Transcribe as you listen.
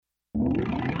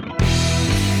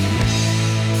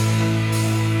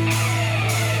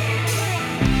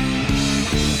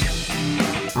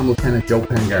I'm Lieutenant Joe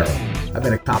Pangaro. I've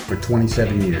been a cop for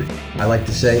 27 years. I like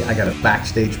to say I got a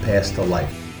backstage pass to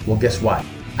life. Well, guess what?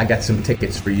 I got some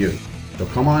tickets for you. So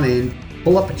come on in,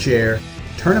 pull up a chair,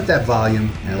 turn up that volume,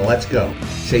 and let's go.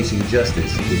 Chasing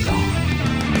Justice is on.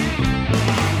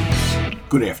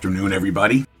 Good afternoon,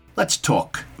 everybody. Let's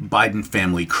talk Biden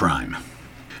family crime.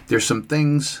 There's some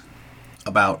things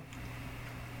about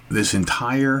this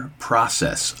entire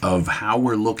process of how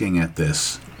we're looking at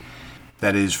this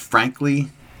that is frankly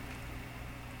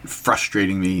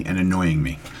frustrating me and annoying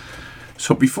me.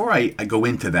 So before I go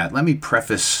into that, let me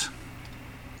preface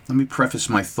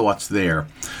my thoughts there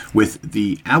with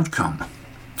the outcome.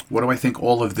 What do I think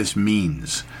all of this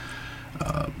means?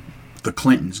 The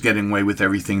Clintons getting away with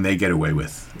everything they get away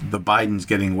with. The Bidens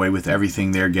getting away with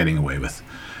everything they're getting away with.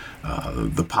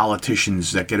 The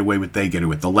politicians that get away with, they get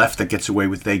away with. The left that gets away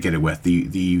with, they get away with.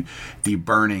 The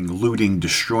burning, looting,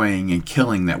 destroying, and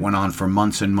killing that went on for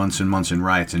months and months and months in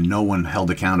riots, and no one held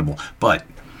accountable. But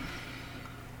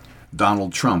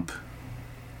Donald Trump,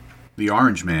 the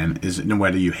Orange Man, is,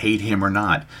 whether you hate him or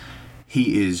not,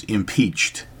 he is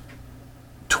impeached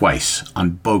twice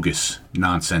on bogus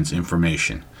nonsense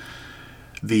information.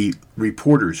 The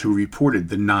reporters who reported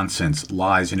the nonsense,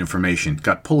 lies, and information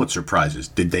got Pulitzer Prizes.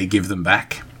 Did they give them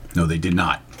back? No, they did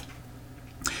not.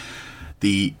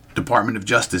 The Department of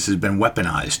Justice has been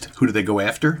weaponized. Who do they go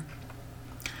after?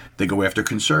 They go after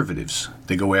conservatives.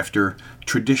 They go after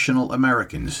traditional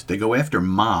Americans. They go after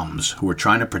moms who are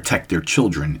trying to protect their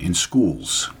children in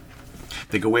schools.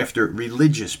 They go after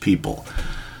religious people.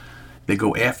 They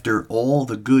go after all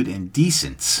the good and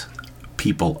decent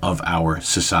people of our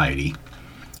society.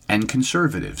 And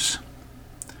conservatives.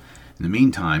 In the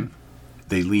meantime,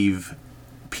 they leave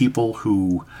people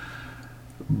who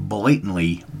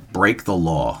blatantly break the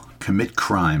law, commit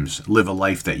crimes, live a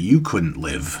life that you couldn't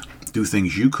live, do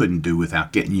things you couldn't do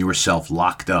without getting yourself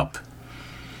locked up.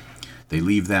 They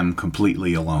leave them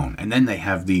completely alone. And then they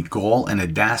have the gall and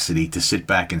audacity to sit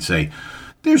back and say,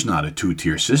 there's not a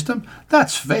two-tier system.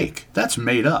 That's fake. That's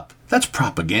made up. That's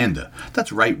propaganda.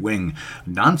 That's right-wing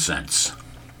nonsense.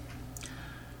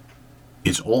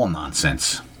 It's all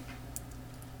nonsense.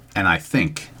 And I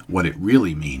think what it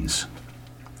really means,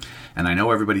 and I know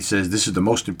everybody says this is the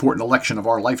most important election of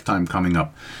our lifetime coming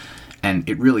up, and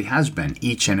it really has been,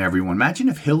 each and every one. Imagine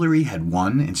if Hillary had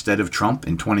won instead of Trump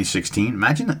in 2016.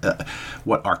 Imagine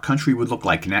what our country would look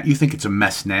like now. You think it's a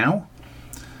mess now?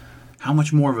 How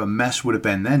much more of a mess would it have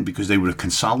been then? Because they would have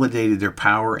consolidated their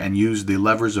power and used the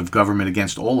levers of government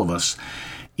against all of us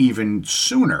even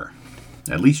sooner.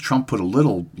 At least Trump put a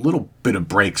little bit of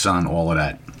brakes on all of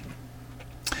that.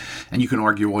 And you can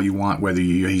argue all you want whether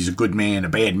he's a good man, a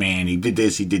bad man, he did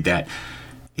this, he did that.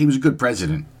 He was a good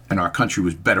president, and our country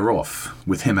was better off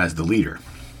with him as the leader.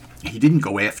 He didn't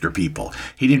go after people.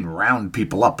 He didn't round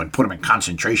people up and put them in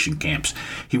concentration camps.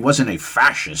 He wasn't a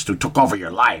fascist who took over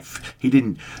your life. He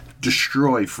didn't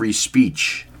destroy free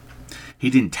speech. He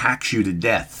didn't tax you to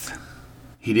death.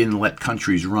 He didn't let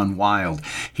countries run wild.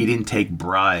 He didn't take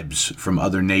bribes from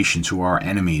other nations who are our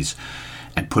enemies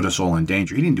and put us all in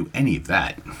danger. He didn't do any of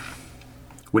that.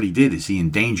 What he did is he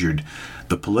endangered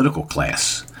the political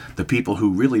class, the people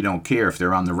who really don't care if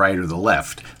they're on the right or the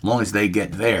left. As long as they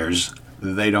get theirs,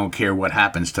 they don't care what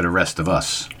happens to the rest of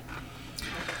us.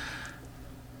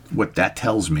 What that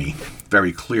tells me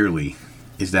very clearly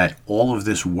is that all of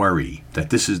this worry,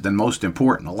 that this is the most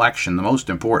important election,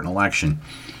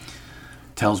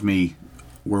 tells me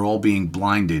we're all being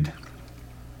blinded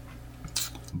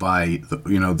by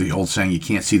the old saying, you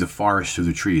can't see the forest through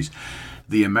the trees.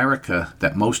 The America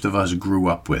that most of us grew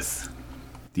up with,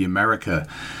 the America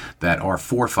that our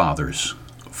forefathers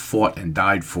fought and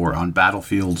died for on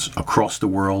battlefields across the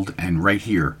world and right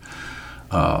here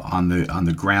on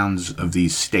the grounds of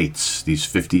these states, these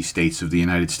 50 states of the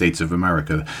United States of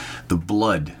America, the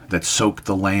blood that soaked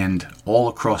the land all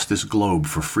across this globe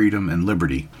for freedom and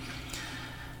liberty,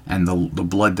 and the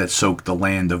blood that soaked the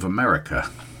land of America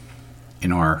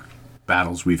in our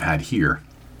battles we've had here.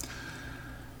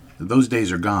 Those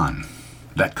days are gone.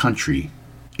 That country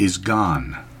is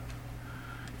gone.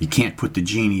 You can't put the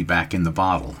genie back in the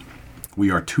bottle.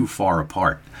 We are too far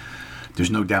apart.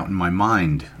 There's no doubt in my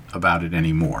mind about it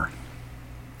anymore.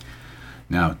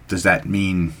 Now, does that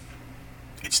mean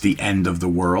it's the end of the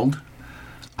world?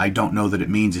 I don't know that it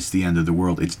means it's the end of the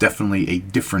world. It's definitely a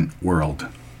different world.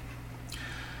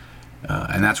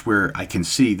 And that's where I can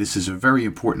see this is a very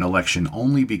important election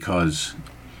only because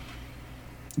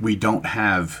we don't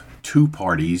have two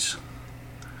parties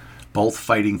both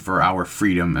fighting for our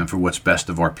freedom and for what's best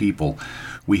of our people.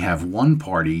 We have one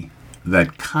party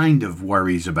that kind of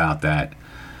worries about that,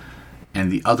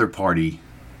 and the other party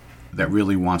that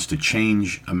really wants to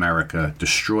change America,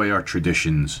 destroy our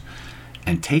traditions,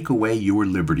 and take away your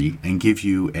liberty and give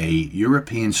you a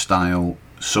European-style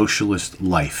socialist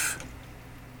life.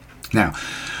 Now,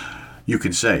 you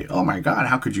can say, "Oh my God,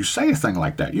 how could you say a thing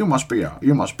like that? You must be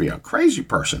a crazy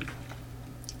person."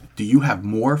 Do you have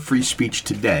more free speech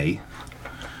today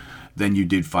than you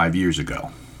did 5 years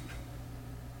ago?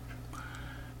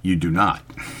 You do not.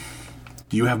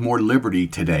 Do you have more liberty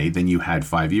today than you had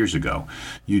 5 years ago?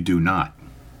 You do not.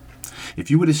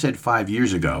 If you would have said 5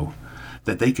 years ago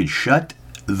that they could shut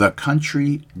the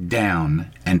country down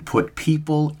and put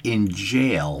people in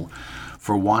jail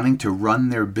for wanting to run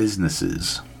their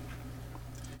businesses,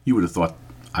 you would have thought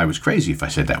I was crazy if I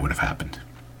said that would have happened.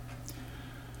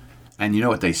 And you know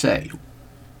what they say?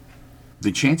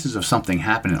 The chances of something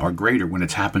happening are greater when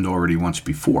it's happened already once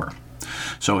before.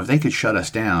 So if they could shut us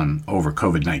down over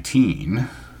COVID-19,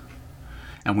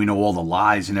 and we know all the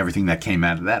lies and everything that came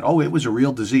out of that, oh, it was a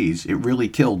real disease. It really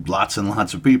killed lots and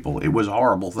lots of people. It was a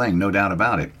horrible thing, no doubt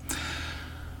about it.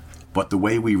 But the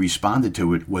way we responded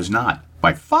to it was not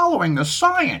by following the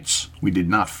science. We did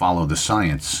not follow the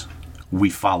science. We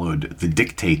followed the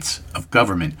dictates of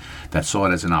government that saw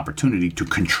it as an opportunity to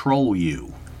control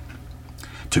you,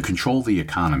 to control the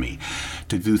economy,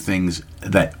 to do things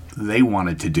that they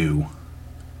wanted to do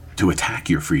to attack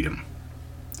your freedom.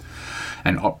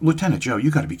 And Lieutenant Joe,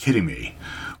 you got to be kidding me.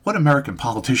 What American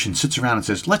politician sits around and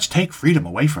says, let's take freedom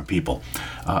away from people?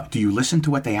 Do you listen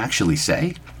to what they actually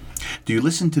say? Do you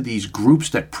listen to these groups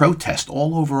that protest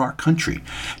all over our country,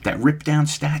 that rip down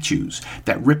statues,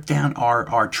 that rip down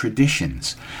our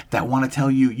traditions, that want to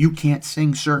tell you you can't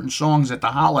sing certain songs at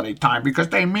the holiday time because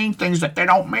they mean things that they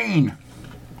don't mean?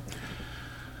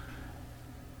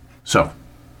 So,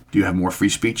 do you have more free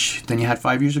speech than you had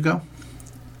 5 years ago?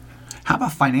 How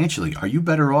about financially? Are you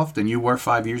better off than you were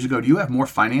 5 years ago? Do you have more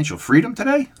financial freedom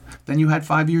today than you had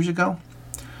 5 years ago?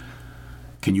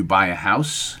 Can you buy a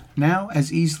house now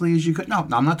as easily as you could? No,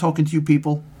 I'm not talking to you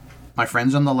people, my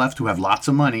friends on the left who have lots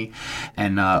of money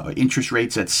and interest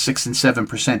rates at 6 and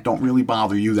 7% don't really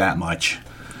bother you that much.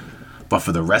 But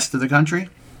for the rest of the country,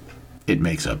 it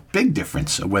makes a big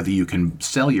difference whether you can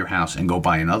sell your house and go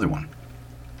buy another one.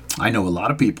 I know a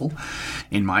lot of people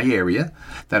in my area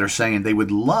that are saying they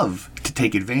would love to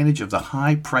take advantage of the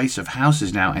high price of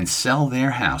houses now and sell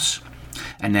their house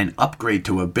and then upgrade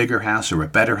to a bigger house or a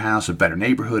better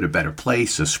neighborhood, a better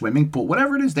place, a swimming pool,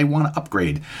 whatever it is they want to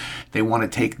upgrade. They want to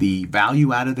take the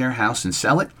value out of their house and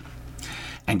sell it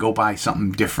and go buy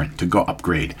something different to go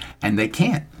upgrade. And they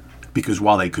can't, because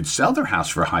while they could sell their house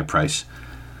for a high price,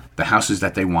 the houses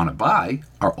that they want to buy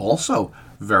are also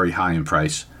very high in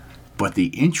price. But the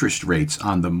interest rates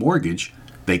on the mortgage,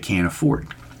 they can't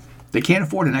afford. They can't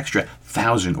afford an extra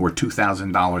 $1,000 or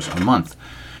 $2,000 a month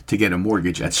to get a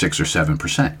mortgage at 6 or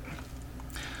 7%.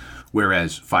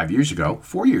 Whereas 5 years ago,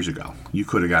 4 years ago, you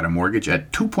could have got a mortgage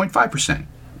at 2.5%,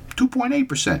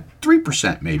 2.8%,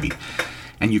 3% maybe.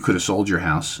 And you could have sold your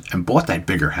house and bought that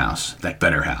bigger house, that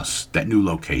better house, that new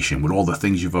location with all the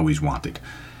things you've always wanted.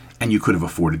 And you could have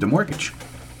afforded the mortgage.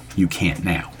 You can't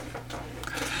now.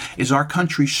 Is our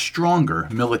country stronger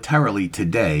militarily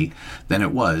today than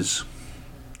it was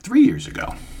 3 years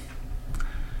ago?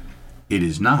 It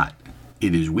is not.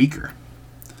 It is weaker.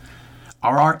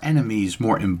 Are our enemies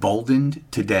more emboldened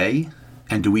today?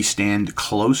 And do we stand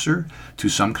closer to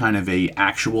some kind of a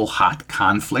actual hot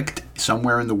conflict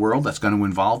somewhere in the world that's going to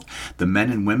involve the men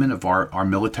and women of our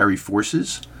military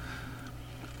forces?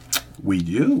 We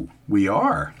do. We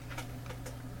are.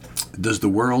 Does the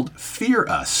world fear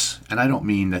us? And I don't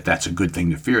mean that that's a good thing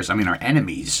to fear us. I mean our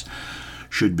enemies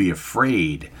should be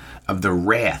afraid of the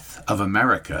wrath of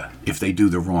America if they do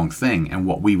the wrong thing and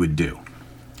what we would do.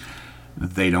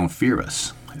 They don't fear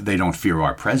us. They don't fear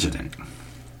our president.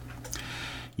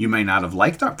 You may not have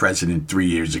liked our president 3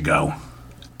 years ago,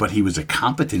 but he was a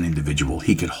competent individual.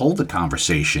 He could hold a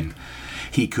conversation.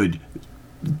 He could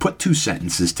put two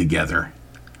sentences together.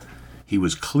 He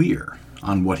was clear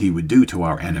on what he would do to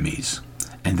our enemies,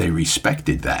 and they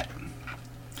respected that.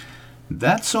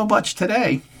 That's so much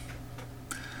today,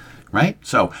 right?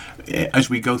 So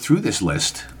as we go through this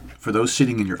list, for those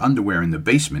sitting in your underwear in the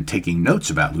basement taking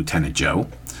notes about Lieutenant Joe,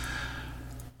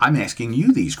 I'm asking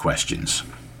you these questions,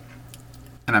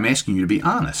 and I'm asking you to be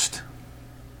honest.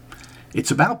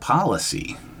 It's about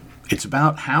policy. It's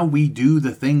about how we do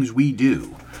the things we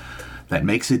do that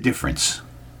makes a difference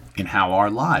in how our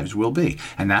lives will be.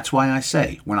 And that's why I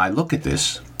say, when I look at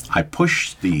this, I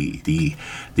push the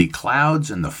clouds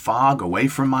and the fog away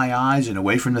from my eyes and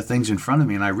away from the things in front of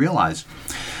me, and I realize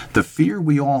the fear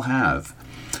we all have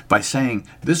by saying,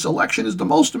 this election is the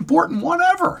most important one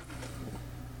ever.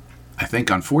 I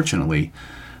think, unfortunately,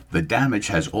 the damage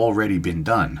has already been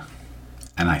done.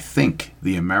 And I think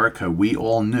the America we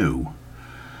all knew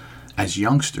as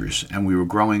youngsters and we were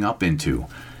growing up into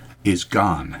is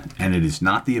gone. And it is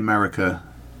not the America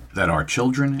that our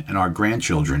children and our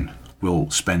grandchildren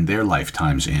will spend their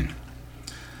lifetimes in.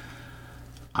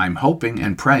 I'm hoping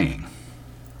and praying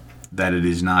that it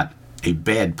is not a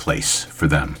bad place for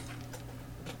them.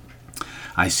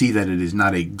 I see that it is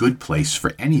not a good place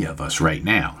for any of us right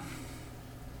now.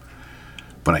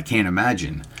 But I can't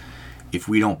imagine if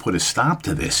we don't put a stop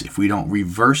to this, if we don't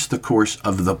reverse the course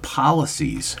of the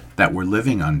policies that we're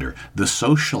living under, the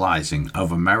socializing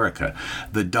of America,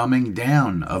 the dumbing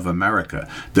down of America,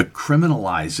 the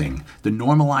criminalizing, the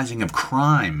normalizing of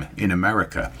crime in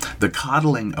America, the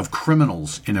coddling of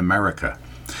criminals in America,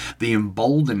 the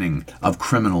emboldening of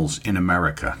criminals in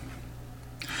America,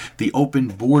 the open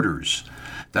borders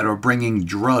that are bringing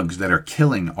drugs that are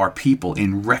killing our people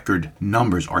in record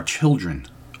numbers. Our children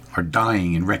are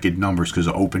dying in record numbers because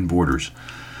of open borders.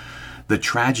 The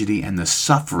tragedy and the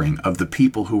suffering of the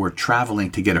people who are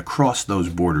traveling to get across those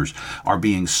borders are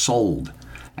being sold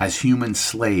as human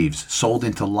slaves, sold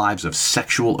into lives of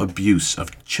sexual abuse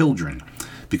of children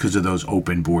because of those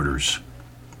open borders.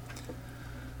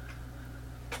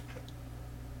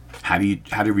 How do you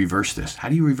reverse this? How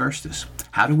do you reverse this?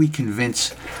 How do we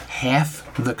convince half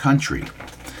the country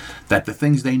that the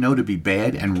things they know to be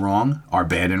bad and wrong are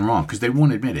bad and wrong? Because they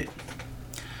won't admit it.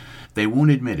 They won't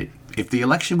admit it. If the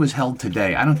election was held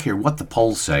today, I don't care what the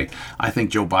polls say, I think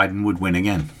Joe Biden would win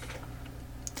again.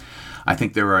 I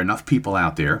think there are enough people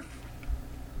out there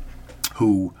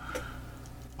who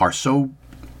are so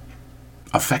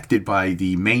affected by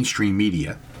the mainstream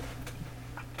media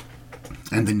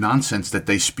and the nonsense that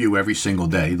they spew every single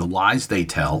day, the lies they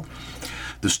tell,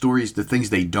 the stories, the things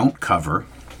they don't cover,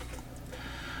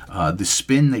 the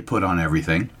spin they put on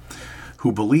everything,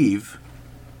 who believe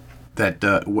that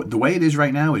the way it is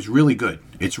right now is really good.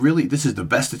 This is the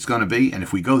best it's going to be, and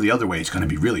if we go the other way, it's going to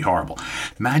be really horrible.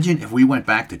 Imagine if we went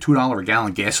back to $2 a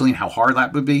gallon gasoline, how hard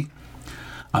that would be.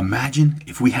 Imagine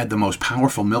if we had the most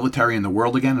powerful military in the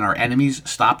world again and our enemies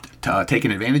stopped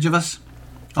taking advantage of us.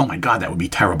 Oh my God, that would be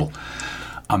terrible.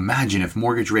 Imagine if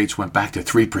mortgage rates went back to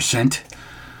 3%.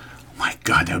 My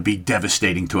God, that would be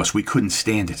devastating to us. We couldn't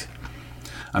stand it.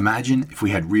 Imagine if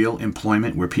we had real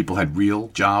employment where people had real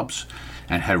jobs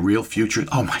and had real futures.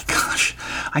 Oh my gosh,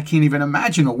 I can't even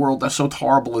imagine a world that's so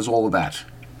horrible as all of that.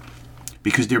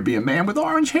 Because there'd be a man with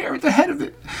orange hair at the head of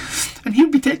it, and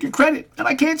he'd be taking credit, and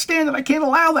I can't stand it. I can't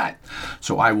allow that.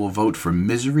 So I will vote for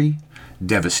misery,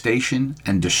 devastation,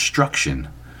 and destruction,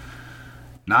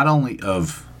 not only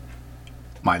of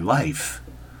my life,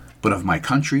 but of my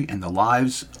country and the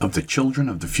lives of the children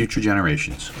of the future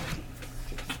generations.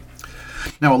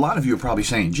 Now, a lot of you are probably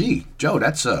saying, "Gee, Joe,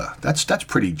 that's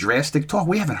pretty drastic talk.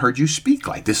 We haven't heard you speak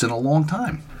like this in a long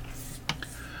time."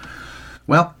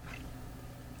 Well,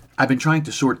 I've been trying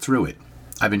to sort through it.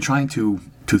 I've been trying to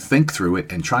think through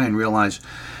it and try and realize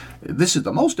this is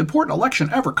the most important election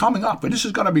ever coming up, and this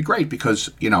is going to be great because,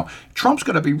 Trump's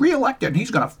going to be reelected and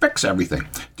he's going to fix everything.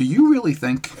 Do you really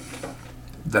think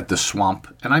that the swamp,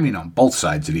 and I mean on both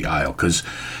sides of the aisle, because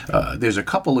there's a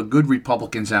couple of good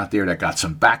Republicans out there that got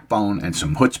some backbone and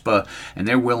some chutzpah, and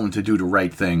they're willing to do the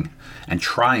right thing and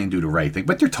try and do the right thing,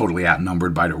 but they're totally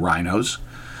outnumbered by the rhinos,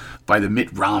 by the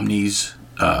Mitt Romneys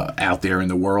out there in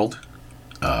the world.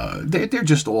 They're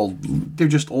just all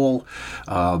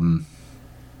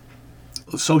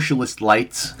socialist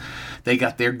lights. They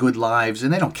got their good lives,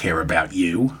 and they don't care about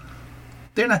you.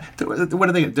 They're not. What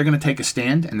are they? They're going to take a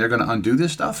stand and they're going to undo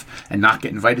this stuff and not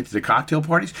get invited to the cocktail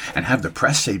parties and have the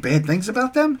press say bad things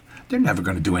about them? They're never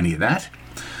going to do any of that.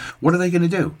 What are they going to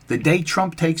do? The day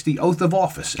Trump takes the oath of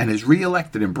office and is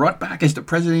reelected and brought back as the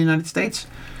president of the United States,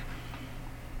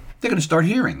 they're going to start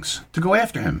hearings to go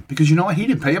after him because you know what? He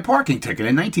didn't pay a parking ticket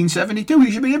in 1972.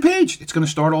 He should be impeached. It's going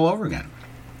to start all over again.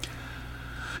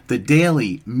 The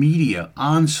daily media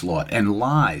onslaught and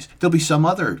lies. There'll be some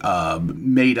other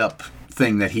made-up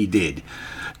thing that he did.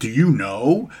 Do you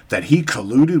know that he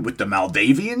colluded with the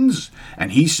Maldavians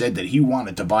and he said that he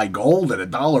wanted to buy gold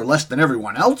at $1 less than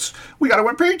everyone else? We got to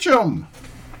impeach him.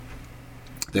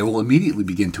 They will immediately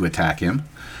begin to attack him.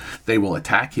 They will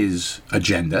attack his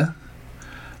agenda.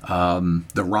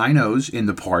 The rhinos in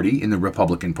the party, in the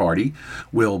Republican Party,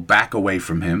 will back away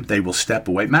from him. They will step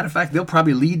away. Matter of fact, they'll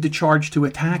probably lead the charge to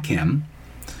attack him,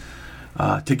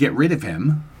 to get rid of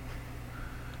him.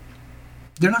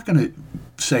 They're not going to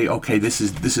say, okay, this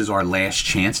is our last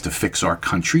chance to fix our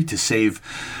country, to save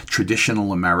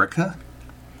traditional America.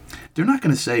 They're not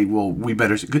going to say, well, we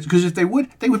better, because if they would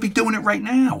be doing it right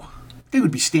now. They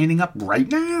would be standing up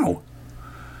right now.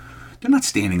 They're not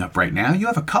standing up right now. You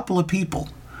have a couple of people.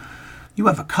 You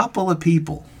have a couple of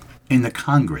people in the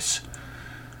Congress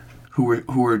who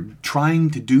are trying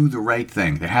to do the right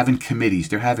thing. They're having committees.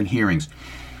 They're having hearings.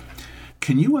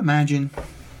 Can you imagine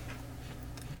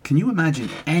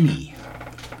any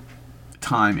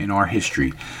time in our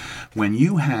history when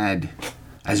you had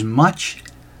as much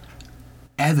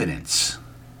evidence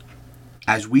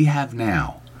as we have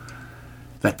now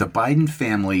that the Biden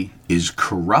family is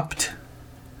corrupt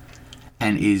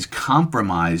and is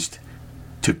compromised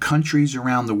to countries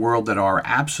around the world that are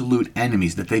absolute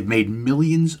enemies, that they've made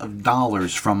millions of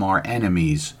dollars from our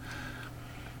enemies,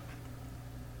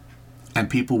 and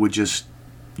people would just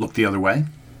look the other way?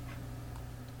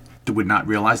 They would not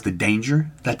realize the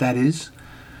danger that is?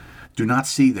 Do not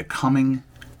see the coming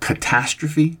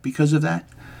catastrophe because of that?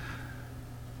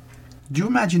 Do you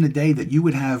imagine a day that you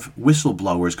would have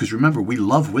whistleblowers? Because remember, we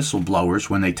love whistleblowers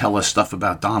when they tell us stuff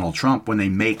about Donald Trump, when they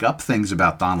make up things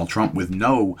about Donald Trump with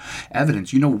no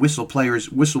evidence. You know,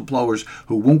 whistleblowers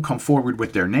who won't come forward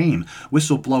with their name,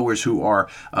 whistleblowers who are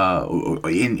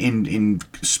in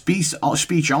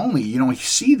speech only. You don't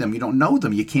see them, you don't know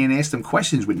them, you can't ask them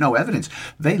questions with no evidence.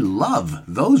 They love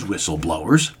those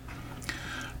whistleblowers.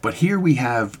 But here we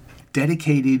have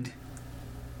dedicated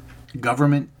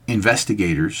government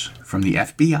investigators from the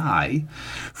FBI,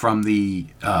 from the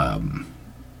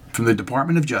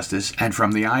Department of Justice, and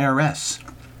from the IRS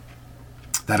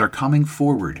that are coming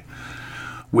forward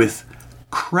with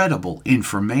credible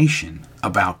information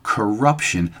about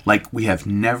corruption like we have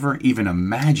never even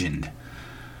imagined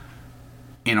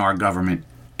in our government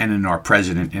and in our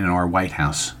president and in our White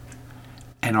House.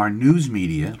 And our news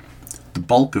media, the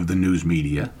bulk of the news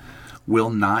media, will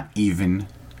not even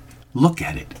look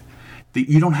at it.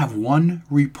 You don't have one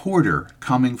reporter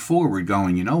coming forward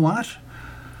going, you know what?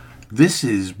 This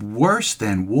is worse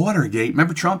than Watergate.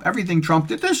 Remember Trump? Everything Trump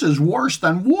did. This is worse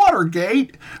than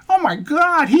Watergate. Oh my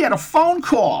God, he had a phone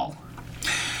call.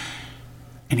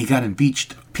 And he got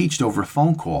impeached over a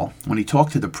phone call when he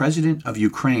talked to the president of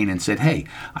Ukraine and said, hey,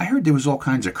 I heard there was all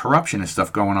kinds of corruption and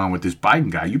stuff going on with this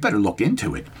Biden guy. You better look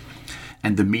into it.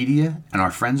 And the media and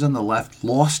our friends on the left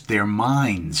lost their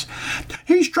minds.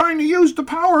 He's trying to use the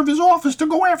power of his office to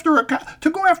go after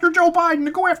Joe Biden,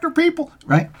 to go after people,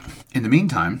 right? In the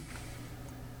meantime,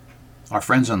 our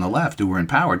friends on the left who were in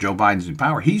power, Joe Biden's in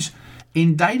power, he's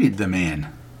indicted the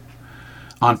man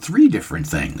on 3 different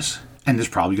things. And there's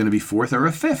probably going to be 4th or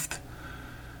a 5th.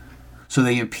 So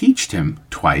they impeached him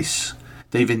twice.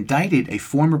 They've indicted a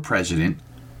former president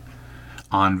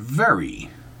on very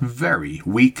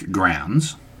weak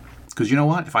grounds. Because you know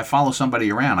what? If I follow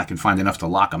somebody around, I can find enough to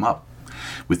lock them up.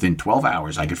 Within 12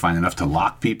 hours, I can find enough to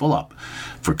lock people up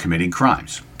for committing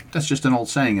crimes. That's just an old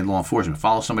saying in law enforcement.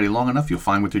 Follow somebody long enough, you'll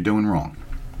find what they're doing wrong.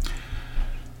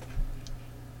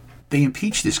 They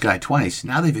impeached this guy twice.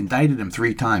 Now they've indicted him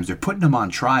 3 times. They're putting him on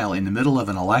trial in the middle of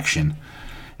an election.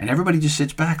 And everybody just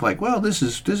sits back like, well, he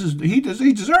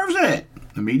deserves it.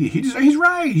 The media, he's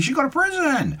right. He should go to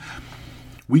prison.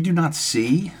 We do not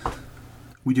see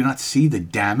the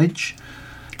damage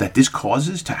that this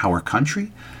causes to our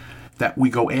country, that we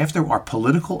go after our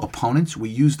political opponents. We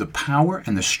use the power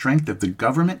and the strength of the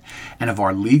government and of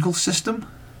our legal system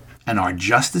and our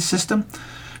justice system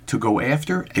to go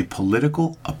after a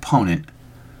political opponent,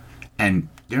 and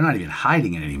they're not even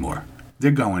hiding it anymore.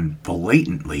 They're going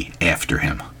blatantly after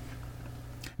him.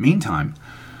 Meantime,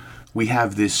 we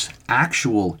have this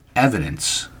actual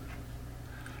evidence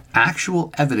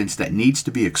that needs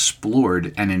to be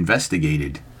explored and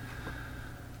investigated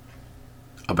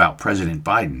about President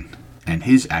Biden and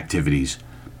his activities.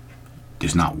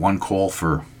 There's not one call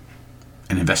for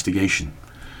an investigation.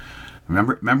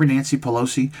 Remember Nancy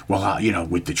Pelosi? Well,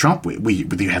 with the Trump, we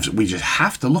just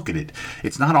have to look at it.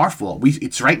 It's not our fault.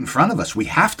 It's right in front of us. We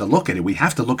have to look at it. We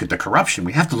have to look at the corruption.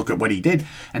 We have to look at what he did.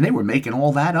 And they were making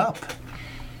all that up.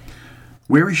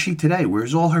 Where is she today?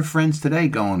 Where's all her friends today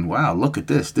going, wow, look at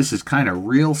this. This is kind of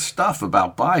real stuff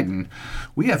about Biden.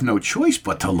 We have no choice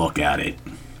but to look at it.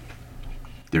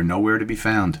 They're nowhere to be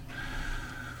found.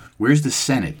 Where's the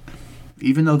Senate?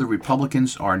 Even though the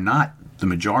Republicans are not the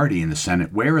majority in the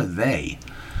Senate, where are they?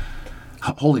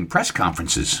 Holding press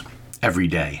conferences every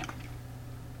day.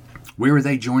 Where are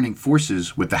they joining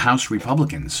forces with the House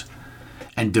Republicans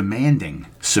and demanding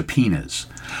subpoenas?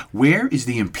 Where is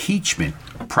the impeachment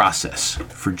process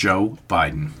for Joe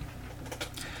Biden?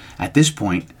 At this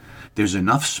point, there's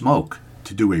enough smoke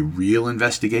to do a real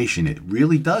investigation. It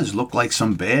really does look like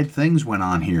some bad things went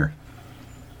on here.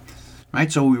 Right,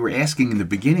 so we were asking in the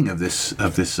beginning of this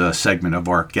segment of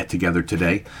our get-together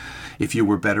today if you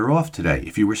were better off today,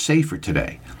 if you were safer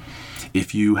today.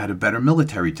 if you had a better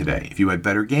military today, if you had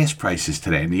better gas prices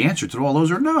today. And the answer to all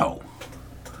those are no.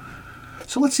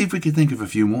 So let's see if we can think of a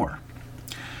few more.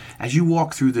 As you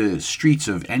walk through the streets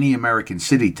of any American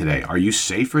city today, are you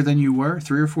safer than you were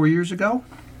 3 or 4 years ago?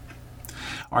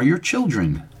 Are your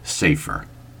children safer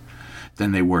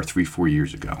than they were 3, 4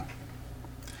 years ago?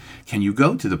 Can you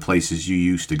go to the places you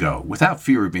used to go without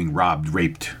fear of being robbed,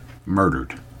 raped,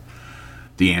 murdered?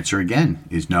 The answer again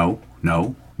is no,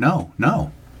 no, no,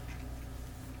 no.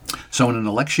 So in an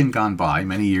election gone by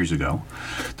many years ago,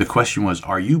 the question was,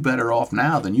 are you better off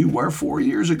now than you were 4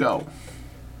 years ago?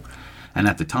 And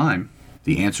at the time,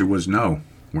 the answer was no,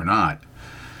 we're not.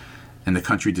 And the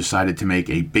country decided to make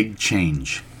a big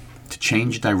change, to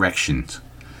change directions,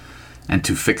 and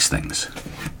to fix things.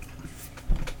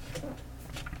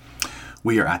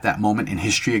 We are at that moment in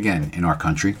history again in our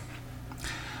country.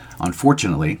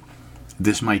 Unfortunately,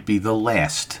 this might be the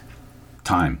last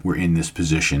time we're in this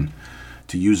position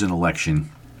to use an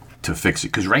election to fix it.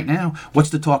 Because right now, what's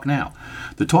the talk now?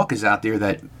 The talk is out there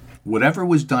that whatever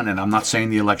was done, and I'm not saying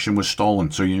the election was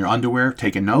stolen, so in your underwear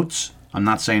taking notes, I'm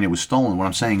not saying it was stolen. What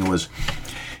I'm saying was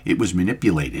it was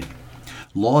manipulated.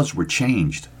 Laws were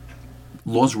changed.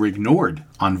 Laws were ignored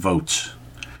on votes.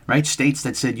 Right? States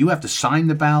that said you have to sign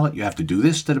the ballot, you have to do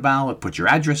this to the ballot, put your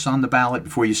address on the ballot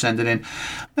before you send it in.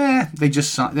 They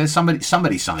just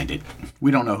somebody signed it.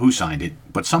 We don't know who signed it,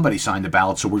 but somebody signed the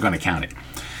ballot, so we're going to count it.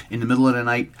 In the middle of the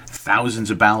night,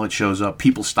 thousands of ballots shows up.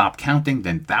 People stop counting,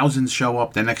 then thousands show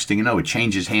up. The next thing you know, it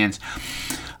changes hands.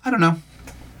 I don't know.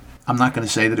 I'm not going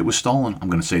to say that it was stolen. I'm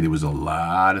going to say there was a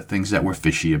lot of things that were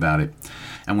fishy about it.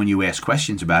 And when you ask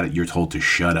questions about it, you're told to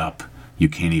shut up. You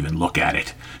can't even look at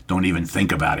it. Don't even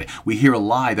think about it. We hear a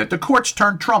lie that the courts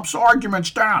turned Trump's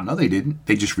arguments down. No, they didn't.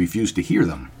 They just refused to hear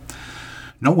them.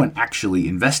 No one actually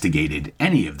investigated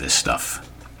any of this stuff.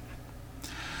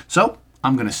 So,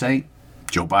 I'm going to say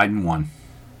Joe Biden won.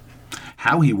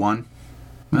 How he won,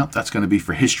 well, that's going to be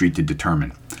for history to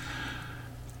determine.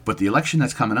 But the election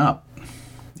that's coming up,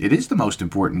 it is the most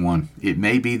important one. It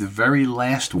may be the very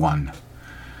last one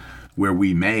where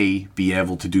we may be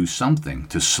able to do something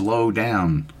to slow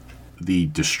down the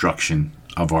destruction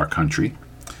of our country.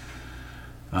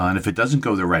 And if it doesn't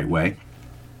go the right way,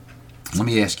 let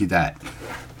me ask you that.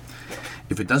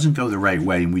 If it doesn't go the right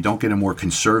way and we don't get a more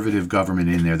conservative government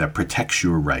in there that protects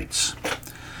your rights,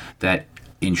 that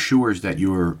ensures that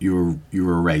your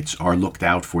rights are looked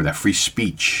out for, that free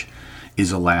speech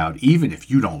is allowed, even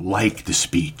if you don't like the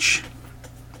speech.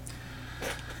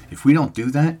 If we don't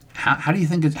do that, how do you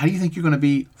think you're going to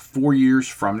be 4 years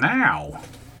from now?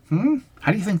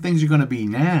 How do you think things are going to be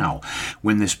now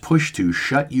when this push to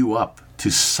shut you up,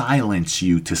 to silence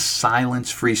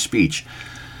free speech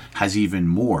has even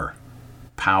more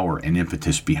power and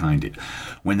impetus behind it?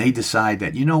 When they decide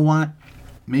that, you know what,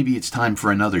 maybe it's time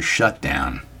for another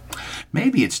shutdown.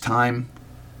 Maybe it's time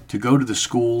to go to the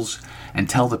schools and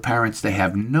tell the parents they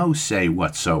have no say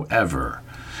whatsoever.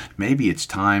 Maybe it's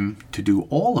time to do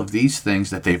all of these things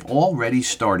that they've already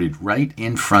started right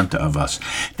in front of us.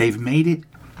 They have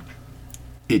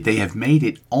made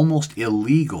it almost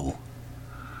illegal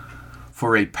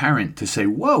for a parent to say,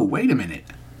 whoa, wait a minute.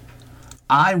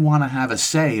 I want to have a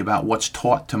say about what's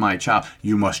taught to my child.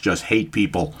 You must just hate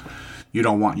people. You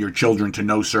don't want your children to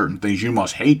know certain things. You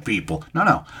must hate people.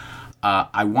 No.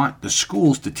 I want the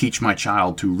schools to teach my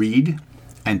child to read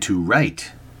and to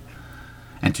write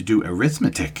and to do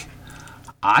arithmetic.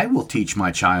 I will teach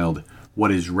my child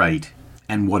what is right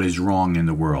and what is wrong in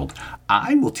the world.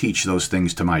 I will teach those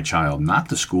things to my child, not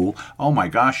the school. Oh my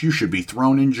gosh, you should be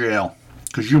thrown in jail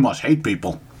because you must hate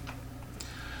people.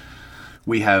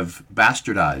 We have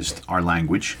bastardized our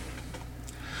language.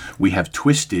 We have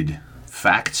twisted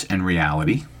facts and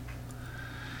reality.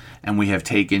 And we have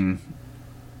taken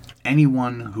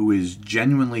anyone who is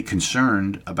genuinely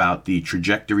concerned about the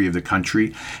trajectory of the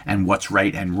country and what's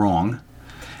right and wrong,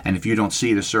 and if you don't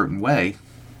see it a certain way,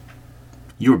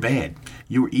 you're bad,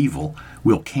 you're evil,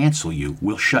 we'll cancel you,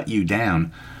 we'll shut you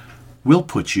down, we'll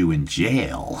put you in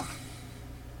jail.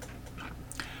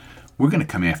 We're going to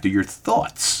come after your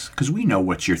thoughts because we know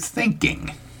what you're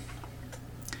thinking.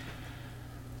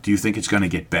 Do you think it's going to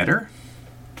get better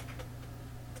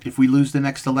if we lose the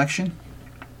next election?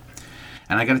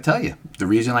 And I got to tell you, the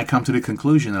reason I come to the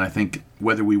conclusion that I think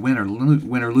whether we win or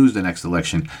lose the next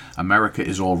election, America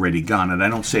is already gone. And I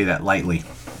don't say that lightly.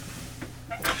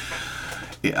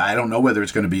 I don't know whether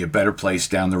it's going to be a better place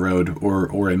down the road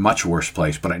or a much worse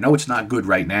place, but I know it's not good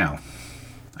right now.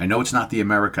 I know it's not the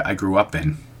America I grew up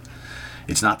in.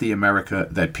 It's not the America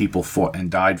that people fought and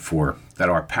died for, that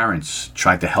our parents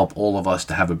tried to help all of us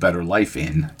to have a better life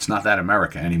in. It's not that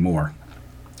America anymore.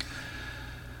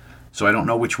 So I don't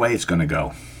know which way it's going to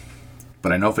go.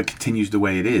 But I know if it continues the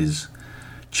way it is,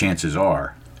 chances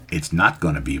are it's not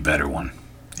going to be a better one.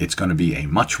 It's going to be a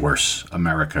much worse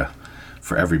America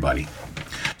for everybody.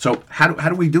 So how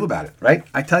do we do about it, right?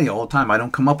 I tell you all the time, I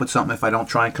don't come up with something if I don't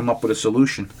try and come up with a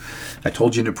solution. I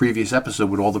told you in the previous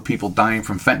episode with all the people dying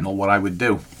from fentanyl what I would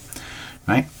do,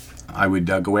 right? I would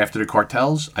go after the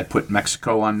cartels. I'd put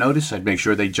Mexico on notice. I'd make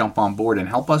sure they jump on board and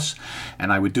help us.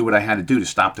 And I would do what I had to do to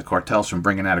stop the cartels from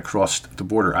bringing that across the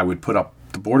border. I would put up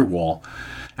the border wall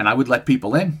and I would let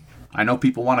people in. I know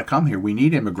people want to come here. We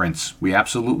need immigrants. We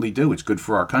absolutely do. It's good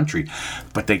for our country.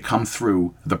 But they come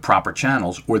through the proper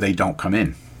channels or they don't come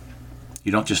in.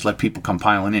 You don't just let people come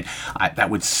piling in. That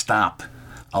would stop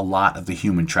a lot of the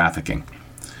human trafficking.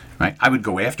 Right? I would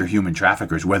go after human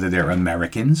traffickers, whether they're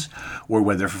Americans or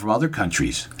whether they're from other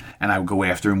countries. And I would go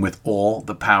after them with all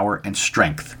the power and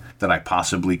strength that I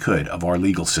possibly could of our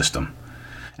legal system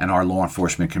and our law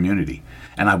enforcement community.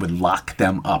 And I would lock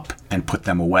them up and put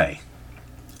them away.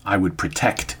 I would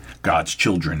protect God's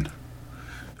children,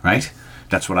 right?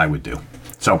 That's what I would do.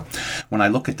 So when I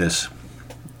look at this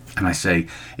and I say,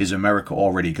 is America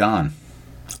already gone?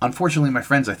 Unfortunately, my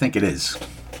friends, I think it is.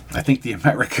 I think the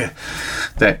America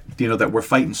that we're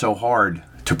fighting so hard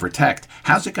to protect,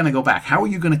 how's it going to go back? How are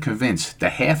you going to convince the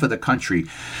half of the country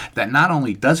that not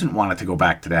only doesn't want it to go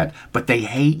back to that, but they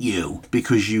hate you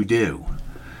because you do,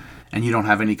 and you don't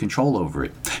have any control over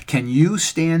it? Can you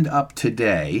stand up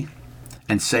today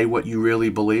and say what you really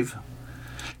believe?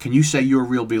 Can you say your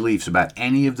real beliefs about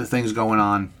any of the things going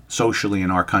on socially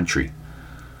in our country?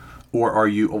 Or are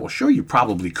you, well, sure, you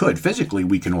probably could. Physically,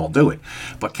 we can all do it.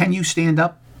 But can you stand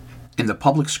up in the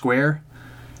public square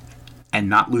and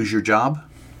not lose your job?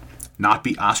 Not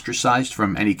be ostracized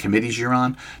from any committees you're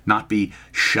on? Not be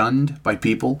shunned by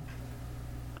people?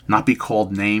 Not be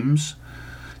called names?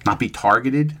 Not be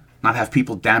targeted? Not have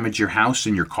people damage your house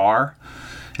and your car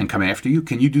and come after you?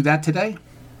 Can you do that today?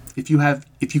 If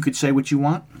you could say what you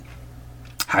want,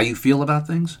 how you feel about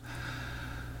things?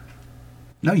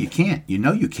 No, you can't. You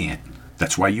know you can't.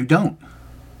 That's why you don't.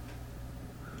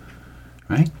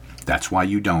 Right? That's why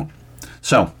you don't.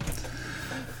 So,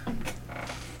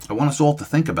 I want us all to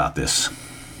think about this.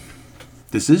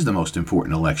 This is the most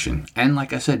important election. And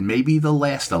like I said, maybe the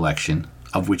last election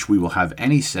of which we will have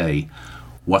any say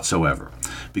whatsoever.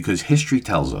 Because history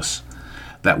tells us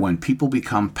that when people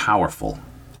become powerful,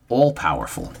 all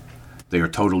powerful, they are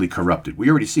totally corrupted. We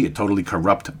already see a totally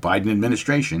corrupt Biden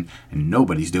administration, and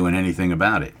nobody's doing anything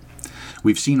about it.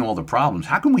 We've seen all the problems.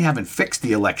 How come we haven't fixed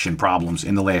the election problems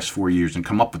in the last 4 years and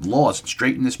come up with laws and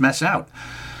straighten this mess out?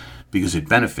 Because it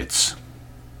benefits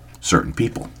certain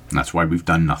people, and that's why we've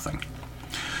done nothing.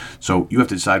 So you have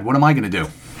to decide, what am I going to do?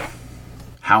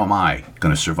 How am I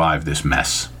going to survive this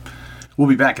mess? We'll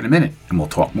be back in a minute, and we'll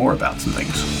talk more about some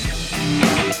things.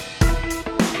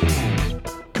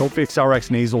 Cofix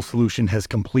RX Nasal Solution has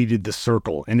completed the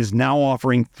circle and is now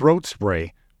offering throat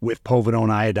spray with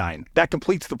povidone iodine. That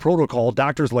completes the protocol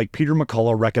doctors like Peter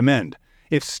McCullough recommend.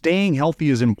 If staying healthy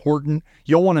is important,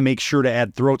 you'll want to make sure to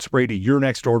add throat spray to your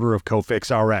next order of Cofix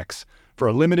RX. For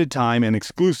a limited time and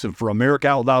exclusive for America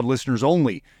Out Loud listeners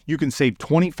only, you can save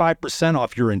 25%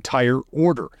 off your entire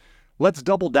order. Let's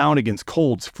double down against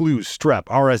colds, flus, strep,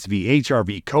 RSV,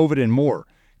 HRV, COVID, and more.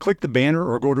 Click the banner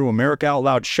or go to America Out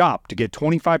Loud shop to get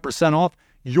 25% off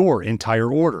your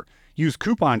entire order. Use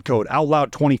coupon code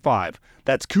OUTLOUD25.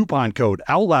 That's coupon code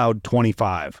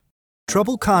OUTLOUD25.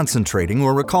 Trouble concentrating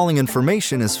or recalling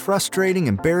information is frustrating,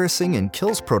 embarrassing, and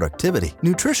kills productivity.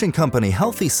 Nutrition company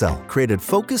Healthy Cell created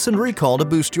Focus and Recall to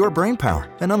boost your brain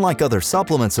power. And unlike other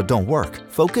supplements that don't work,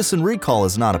 Focus and Recall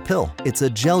is not a pill. It's a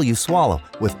gel you swallow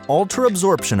with ultra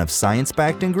absorption of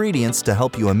science-backed ingredients to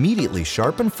help you immediately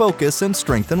sharpen focus and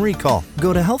strengthen recall.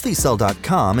 Go to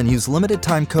healthycell.com and use limited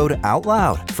time code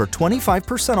OUTLOUD for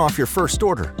 25% off your first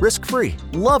order. Risk-free.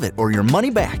 Love it or your money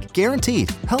back. Guaranteed.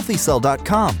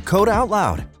 Healthycell.com. Code OUTLOUD.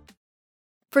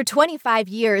 For 25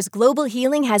 years, Global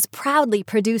Healing has proudly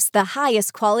produced the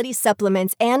highest quality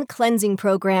supplements and cleansing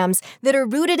programs that are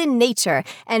rooted in nature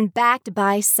and backed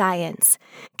by science.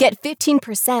 Get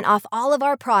 15% off all of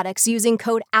our products using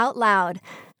code OUTLOUD.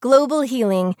 Global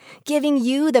Healing, giving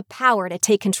you the power to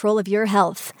take control of your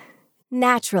health.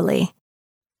 Naturally.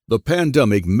 The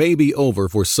pandemic may be over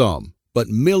for some, but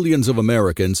millions of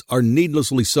Americans are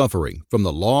needlessly suffering from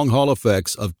the long-haul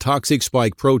effects of toxic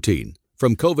spike protein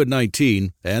from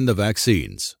COVID-19 and the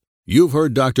vaccines. You've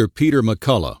heard Dr. Peter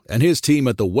McCullough and his team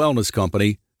at the Wellness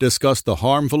Company discuss the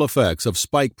harmful effects of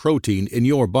spike protein in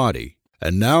your body.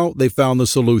 And now they found the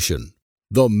solution.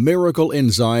 The miracle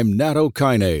enzyme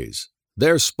nattokinase.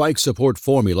 Their spike support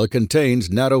formula contains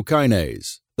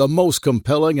nattokinase, the most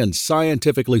compelling and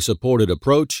scientifically supported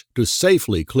approach to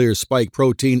safely clear spike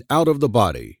protein out of the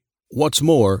body. What's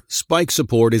more, Spike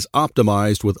Support is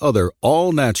optimized with other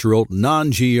all-natural,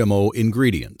 non-GMO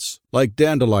ingredients, like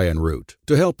dandelion root,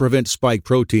 to help prevent spike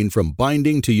protein from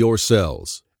binding to your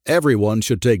cells. Everyone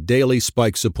should take daily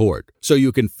Spike Support so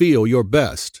you can feel your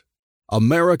best.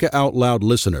 America Out Loud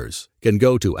listeners can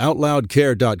go to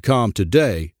OutLoudCare.com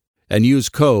today and use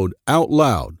code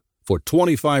OUTLOUD for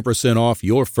 25% off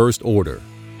your first order.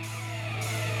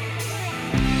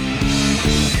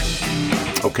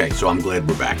 Okay, so I'm glad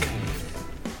we're back.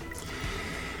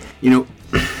 You know,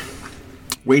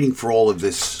 waiting for all of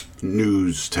this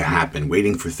news to happen,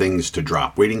 waiting for things to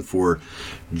drop, waiting for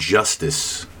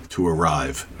justice to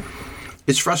arrive,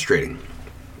 it's frustrating.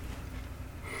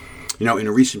 You know, in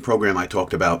a recent program I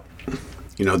talked about,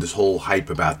 you know, this whole hype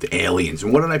about the aliens.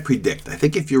 And what did I predict? I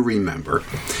think if you remember,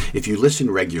 if you listen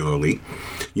regularly,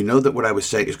 you know that what I was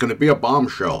saying is going to be a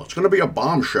bombshell. It's going to be a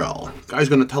bombshell. Guy's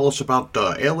going to tell us about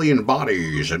alien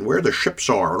bodies and where the ships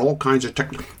are and all kinds of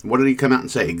tech. What did he come out and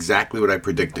say? Exactly what I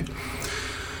predicted.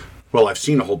 Well, I've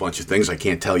seen a whole bunch of things. I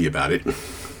can't tell you about it.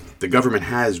 The government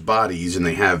has bodies, and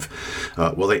they have,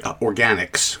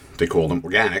 organics. They call them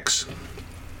organics,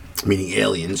 meaning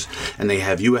aliens, and they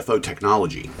have UFO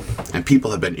technology, and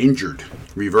people have been injured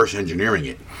reverse engineering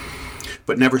it,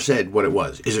 but never said what it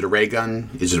was. Is it a ray gun?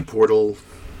 Is it a portal?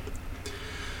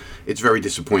 It's very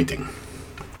disappointing.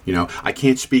 You know, I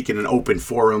can't speak in an open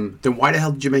forum. Then why the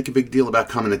hell did you make a big deal about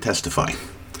coming to testify?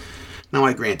 Now,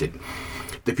 I granted,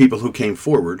 the people who came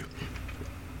forward,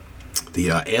 the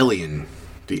alien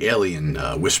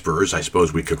whisperers, I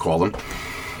suppose we could call them,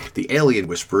 the alien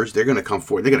whisperers, they're going to come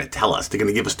forward. They're going to tell us. They're going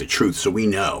to give us the truth so we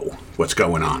know what's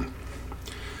going on.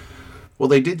 Well,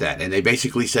 they did that, and they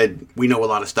basically said, we know a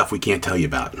lot of stuff we can't tell you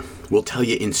about. We'll tell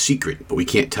you in secret, but we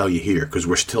can't tell you here because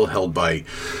we're still held by,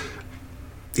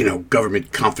 you know,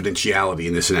 government confidentiality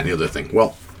and this and that and the other thing.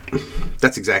 Well,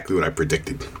 that's exactly what I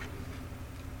predicted.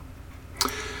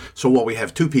 So while we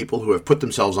have two people who have put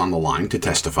themselves on the line to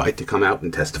testify, to come out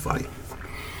and testify,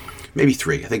 maybe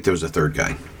three, I think there was a third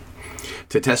guy,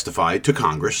 to testify to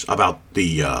Congress about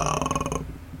the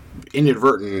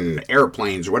inadvertent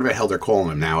airplanes, or whatever the hell they're calling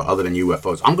them now, other than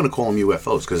UFOs. I'm going to call them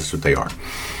UFOs because that's what they are.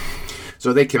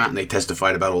 So they came out and they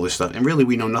testified about all this stuff. And really,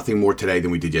 we know nothing more today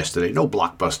than we did yesterday. No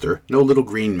blockbuster, no little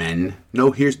green men, no,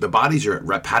 here's the bodies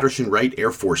are at Patterson Wright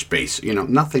Air Force Base. You know,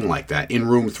 nothing like that. In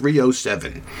room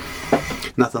 307.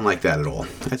 Nothing like that at all.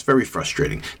 That's very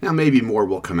frustrating. Now, maybe more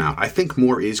will come out. I think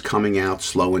more is coming out,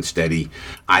 slow and steady.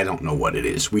 I don't know what it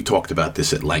is. We talked about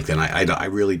this at length, and I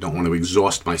really don't want to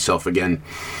exhaust myself again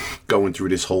going through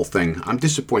this whole thing. I'm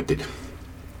disappointed.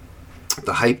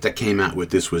 The hype that came out with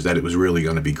this was that it was really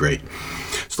going to be great.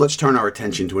 So let's turn our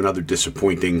attention to another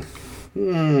disappointing,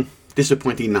 not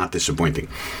disappointing.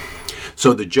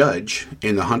 So the judge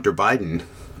in the Hunter Biden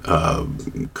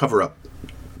cover-up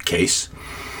case,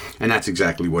 and that's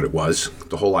exactly what it was.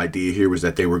 The whole idea here was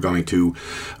that they were going to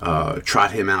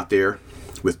trot him out there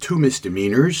with 2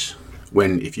 misdemeanors,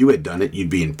 when if you had done it, you'd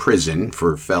be in prison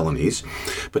for felonies,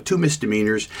 but 2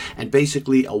 misdemeanors and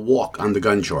basically a walk on the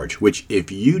gun charge, which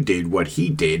if you did what he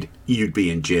did, you'd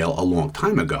be in jail a long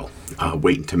time ago,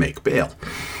 waiting to make bail.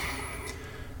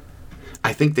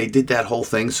 I think they did that whole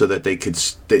thing so that they could,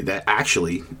 that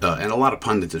actually, and a lot of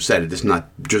pundits have said it, it's not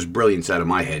just brilliance out of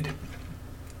my head.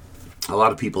 A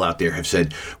lot of people out there have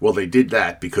said, well, they did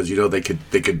that because, you know, they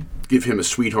could give him a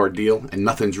sweetheart deal and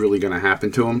nothing's really going to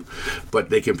happen to him. But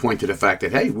they can point to the fact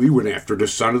that, hey, we went after the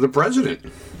son of the president.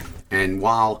 And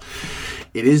while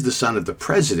it is the son of the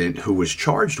president who was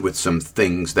charged with some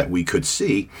things that we could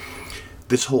see,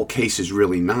 this whole case is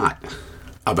really not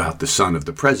about the son of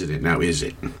the president. Now, is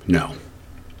it? No.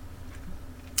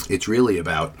 It's really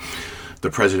about the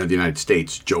president of the United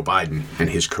States, Joe Biden, and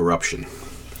his corruption.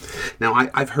 Now,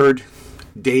 I've heard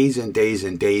days and days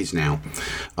and days now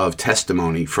of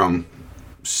testimony from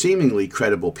seemingly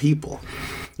credible people.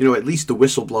 You know, at least the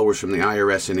whistleblowers from the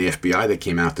IRS and the FBI that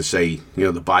came out to say, you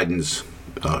know, the Bidens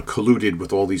colluded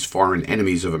with all these foreign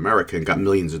enemies of America and got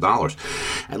millions of dollars.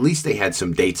 At least they had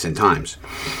some dates and times.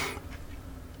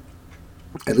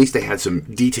 At least they had some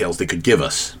details they could give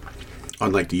us,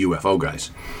 unlike the UFO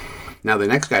guys. Now, the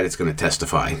next guy that's going to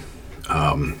testify,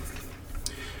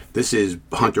 this is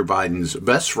Hunter Biden's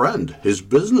best friend, his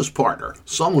business partner,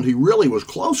 someone he really was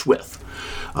close with.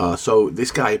 So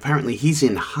this guy, apparently, he's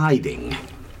in hiding.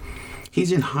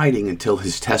 He's in hiding until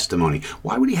his testimony.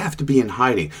 Why would he have to be in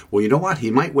hiding? Well, you know what? He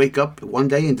might wake up one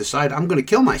day and decide, I'm going to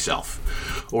kill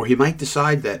myself. Or he might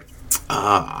decide that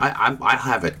I'll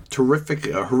have a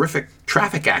horrific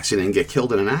traffic accident and get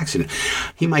killed in an accident.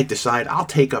 He might decide, I'll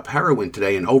take up heroin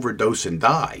today and overdose and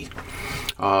die.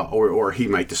 Or he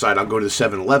might decide, I'll go to the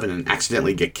 7-Eleven and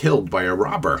accidentally get killed by a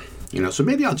robber. So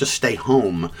maybe I'll just stay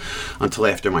home until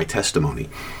after my testimony.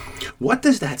 What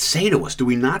does that say to us? Do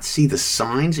we not see the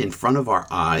signs in front of our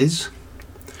eyes?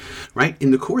 Right?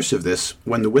 In the course of this,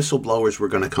 when the whistleblowers were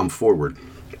going to come forward,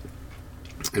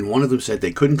 and one of them said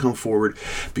they couldn't come forward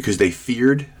because they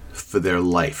feared for their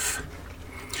life.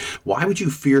 Why would you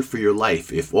fear for your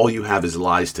life if all you have is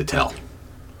lies to tell?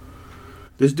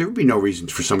 There would be no reason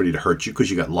for somebody to hurt you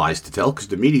because you got lies to tell, because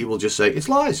the media will just say, it's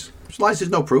lies. It's lies, there's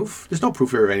no proof. There's no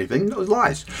proof here of anything. No, it's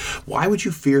lies. Why would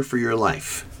you fear for your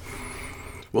life?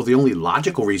 Well, the only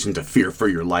logical reason to fear for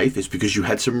your life is because you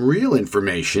had some real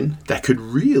information that could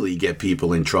really get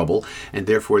people in trouble, and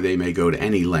therefore they may go to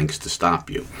any lengths to stop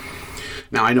you.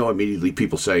 Now, I know immediately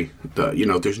people say,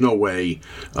 there's no way,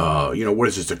 what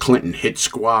is this, the Clinton hit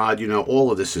squad?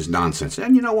 All of this is nonsense.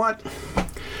 And you know what?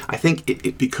 I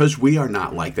think because we are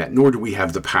not like that, nor do we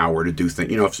have the power to do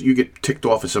things. If you get ticked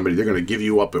off at somebody, they're going to give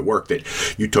you up at work that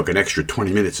you took an extra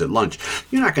 20 minutes at lunch.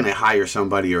 You're not going to hire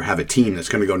somebody or have a team that's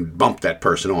going to go and bump that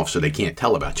person off so they can't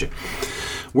tell about you.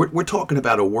 We're talking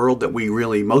about a world that we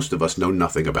really, most of us, know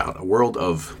nothing about. A world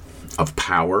of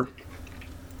power.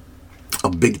 A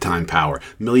big-time power,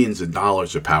 millions of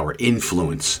dollars of power,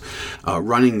 influence,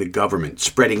 running the government,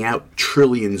 spreading out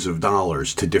trillions of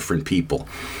dollars to different people.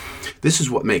 This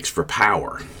is what makes for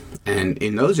power. And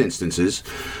in those instances,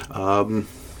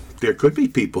 there could be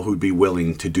people who'd be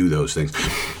willing to do those things.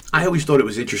 I always thought it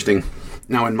was interesting.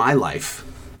 Now, in my life,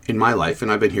 and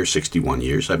I've been here 61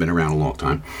 years, I've been around a long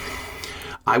time,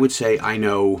 I would say I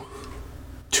know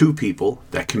 2 people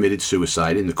that committed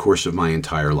suicide in the course of my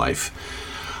entire life.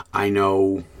 I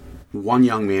know one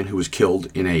young man who was killed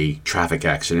in a traffic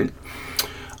accident.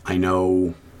 I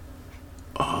know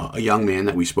a young man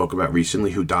that we spoke about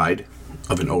recently who died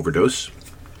of an overdose.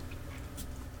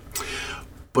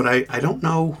 But I don't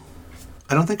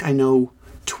think I know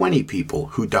 20 people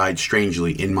who died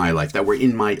strangely in my life, that were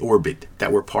in my orbit,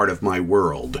 that were part of my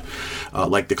world,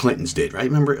 like the Clintons did, right?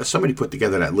 Remember, somebody put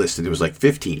together that list, and it was like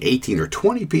 15, 18, or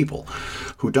 20 people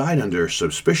who died under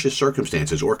suspicious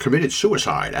circumstances or committed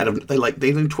suicide.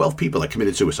 They knew 12 people that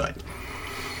committed suicide.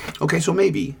 Okay, so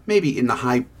maybe in the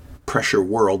high-pressure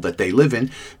world that they live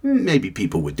in, maybe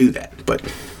people would do that. But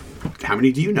how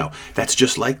many do you know? That's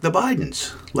just like the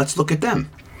Bidens. Let's look at them.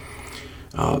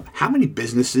 How many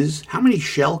businesses, how many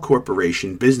shell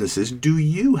corporation businesses do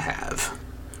you have?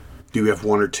 Do you have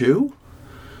 1 or 2?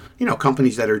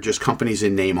 Companies that are just companies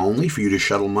in name only for you to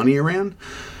shuttle money around?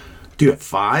 Do you have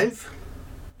 5?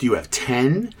 Do you have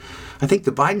 10? I think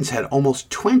the Bidens had almost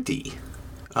 20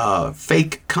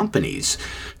 fake companies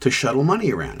to shuttle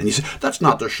money around. And you say, that's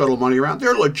not to shuttle money around.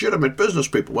 They're legitimate business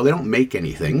people. Well, they don't make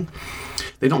anything.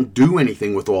 They don't do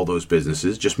anything with all those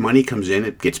businesses. Just money comes in,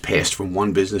 it gets passed from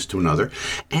one business to another.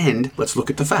 And let's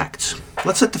look at the facts.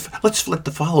 Let's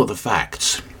follow the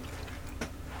facts.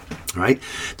 All right?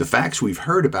 The facts, we've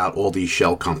heard about all these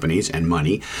shell companies and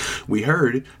money. We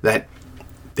heard that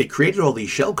they created all these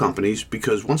shell companies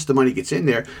because once the money gets in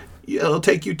there, it'll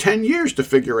take you 10 years to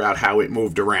figure out how it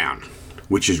moved around,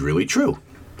 which is really true.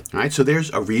 All right? So there's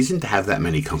a reason to have that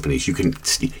many companies. You can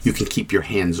keep your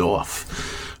hands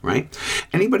off. Right?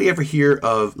 Anybody ever hear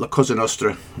of La Cosa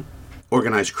Nostra,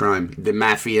 organized crime, the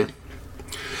mafia?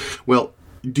 Well,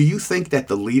 do you think that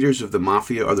the leaders of the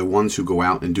mafia are the ones who go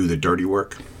out and do the dirty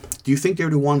work? Do you think they're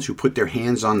the ones who put their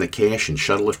hands on the cash and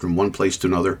shuttle it from one place to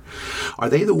another? Are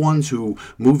they the ones who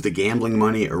move the gambling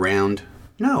money around?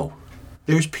 No.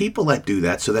 There's people that do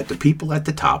that so that the people at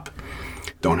the top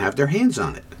don't have their hands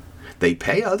on it. They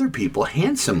pay other people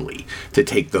handsomely to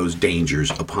take those dangers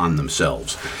upon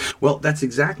themselves. Well, that's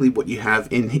exactly what you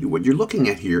have what you're looking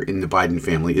at here in the Biden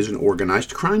family is an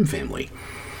organized crime family.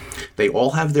 They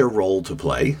all have their role to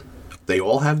play. They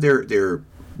all have their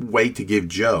way to give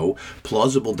Joe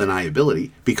plausible deniability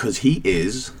because he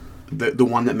is the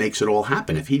one that makes it all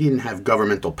happen. If he didn't have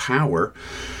governmental power,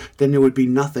 then there would be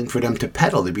nothing for them to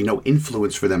peddle. There'd be no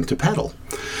influence for them to peddle.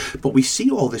 But we see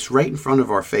all this right in front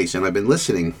of our face, and I've been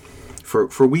listening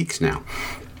for weeks now.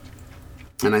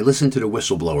 And I listened to the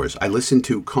whistleblowers. I listened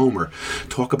to Comer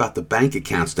talk about the bank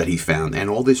accounts that he found and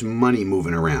all this money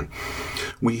moving around.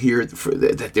 We hear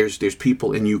that there's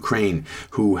people in Ukraine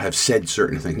who have said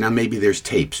certain things. Now, maybe there's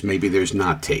tapes. Maybe there's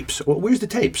not tapes. Well, where's the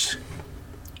tapes?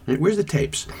 Where's the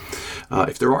tapes?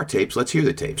 If there are tapes, let's hear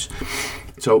the tapes.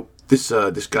 So this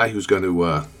guy who's going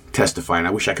to testify, and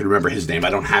I wish I could remember his name. I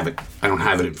don't have it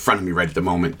in front of me right at the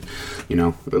moment.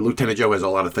 Lieutenant Joe has a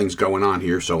lot of things going on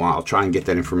here, so I'll try and get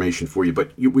that information for you.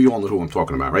 But we all know who I'm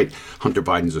talking about, right? Hunter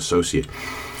Biden's associate.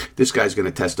 This guy's going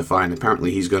to testify, and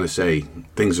apparently he's going to say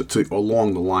things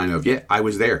along the line of, yeah, I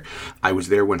was there. I was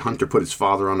there when Hunter put his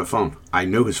father on the phone. I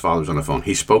knew his father was on the phone.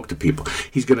 He spoke to people.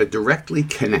 He's going to directly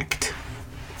connect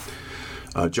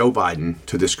Joe Biden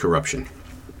to this corruption.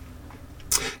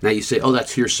 Now you say, oh,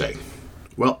 that's hearsay.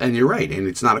 Well, and you're right, and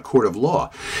it's not a court of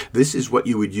law. This is what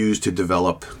you would use to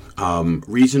develop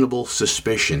reasonable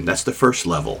suspicion. That's the first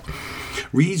level.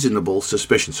 Reasonable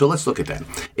suspicion. So let's look at that.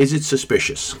 Is it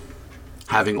suspicious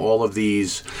having all of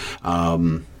these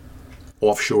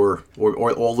offshore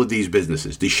or all of these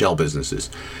businesses, these shell businesses?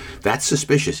 That's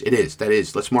suspicious. It is. That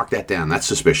is. Let's mark that down. That's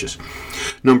suspicious.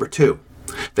 Number two,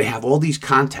 they have all these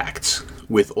contacts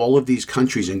with all of these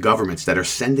countries and governments that are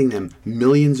sending them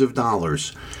millions of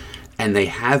dollars, and they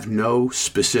have no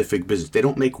specific business. They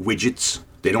don't make widgets.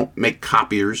 They don't make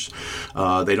copiers.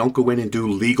 They don't go in and do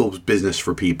legal business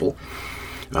for people.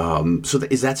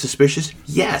 Is that suspicious?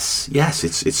 Yes,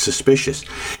 it's suspicious.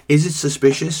 Is it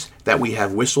suspicious that we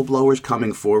have whistleblowers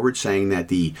coming forward saying that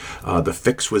the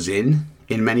fix was in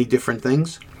many different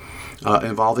things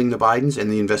involving the Bidens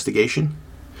and the investigation?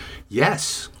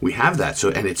 Yes, we have that.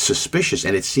 So, and it's suspicious,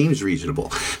 and it seems reasonable.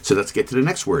 So let's get to the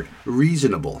next word,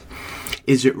 reasonable.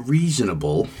 Is it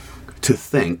reasonable to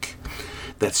think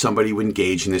that somebody would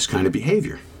engage in this kind of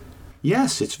behavior?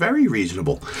 Yes, it's very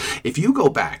reasonable. If you go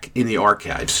back in the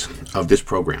archives of this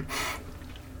program,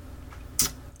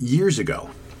 years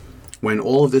ago, when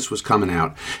all of this was coming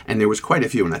out, and there was quite a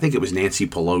few, and I think it was Nancy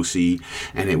Pelosi,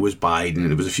 and it was Biden,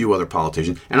 and it was a few other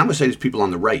politicians, and I'm going to say there's people on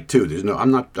the right too.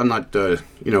 I'm not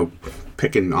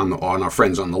picking on our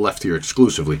friends on the left here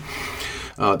exclusively.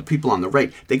 The people on the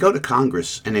right, they go to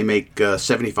Congress and they make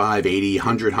 75, 80,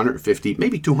 100, 150,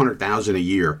 maybe 200,000 a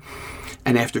year.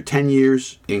 And after 10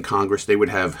 years in Congress, they would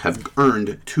have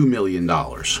earned $2 million.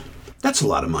 That's a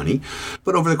lot of money.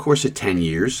 But over the course of 10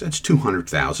 years, that's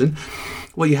 $200,000.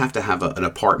 Well, you have to have an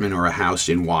apartment or a house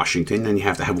in Washington, and you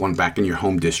have to have one back in your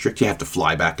home district. You have to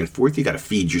fly back and forth. You got to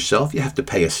feed yourself. You have to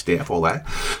pay a staff, all that.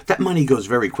 That money goes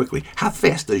very quickly. How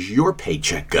fast does your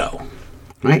paycheck go?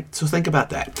 Right? So think about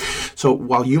that. So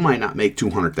while you might not make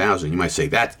 $200,000, you might say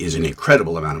that is an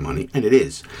incredible amount of money, and it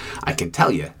is. I can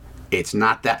tell you, it's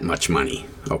not that much money.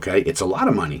 Okay? It's a lot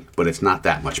of money, but it's not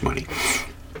that much money.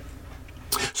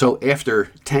 So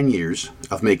after 10 years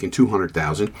of making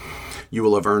 $200,000, you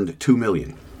will have earned $2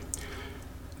 million.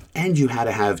 And you had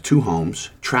to have 2 homes,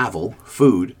 travel,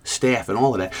 food, staff, and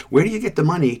all of that. Where do you get the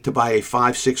money to buy a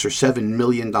 $5, $6, or $7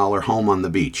 million home on the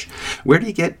beach? Where do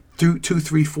you get $2,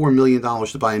 $3, $4 million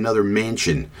to buy another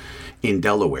mansion in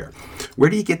Delaware? Where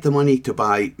do you get the money to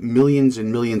buy millions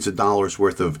and millions of dollars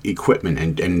worth of equipment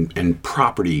and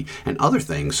property and other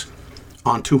things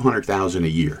on $200,000 a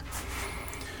year?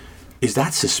 Is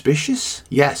that suspicious?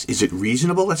 Yes. Is it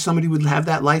reasonable that somebody would have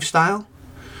that lifestyle?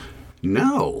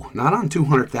 No, not on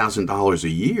 $200,000 a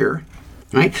year,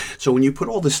 right? So when you put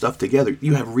all this stuff together,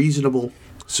 you have reasonable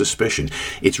suspicion.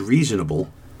 It's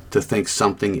reasonable to think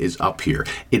something is up here.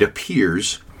 It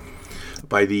appears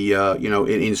by the,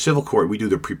 in civil court, we do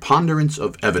the preponderance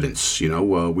of evidence. We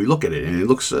look at it, and it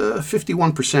looks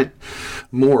 51%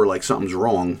 more like something's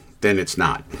wrong than it's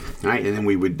not, right? And then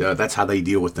we would, that's how they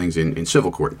deal with things in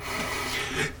civil court.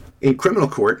 In criminal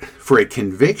court, for a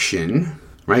conviction,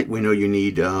 right, we know you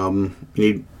need beyond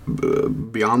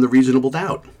the reasonable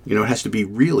doubt. It has to be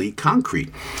really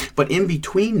concrete. But in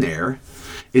between there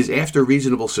is, after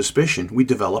reasonable suspicion, we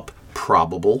develop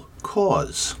probable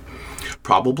cause.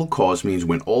 Probable cause means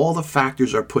when all the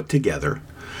factors are put together,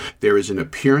 there is an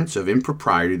appearance of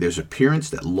impropriety, there's appearance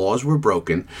that laws were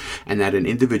broken, and that an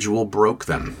individual broke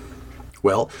them.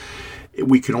 Well,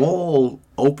 we can all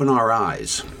open our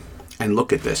eyes and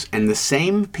look at this. And the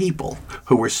same people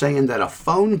who were saying that a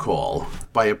phone call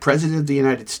by a president of the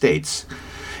United States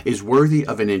is worthy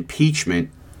of an impeachment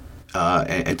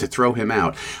and to throw him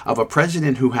out, of a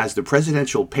president who has the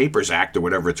Presidential Papers Act, or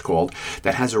whatever it's called,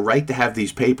 that has a right to have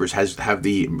these papers, have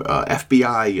the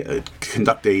FBI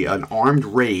conduct an armed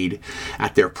raid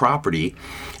at their property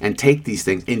and take these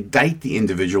things, indict the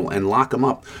individual, and lock him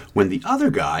up, when the other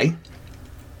guy,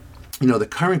 the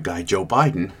current guy, Joe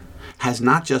Biden, has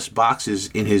not just boxes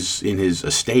in his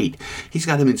estate. He's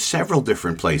got them in several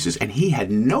different places, and he had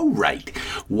no right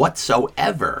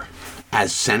whatsoever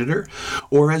as senator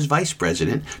or as vice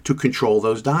president to control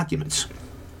those documents.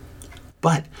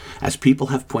 But as people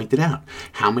have pointed out,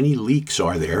 how many leaks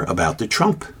are there about the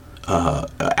Trump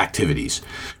activities,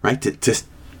 right?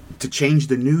 To change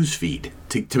the news feed,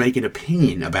 to make an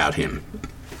opinion about him.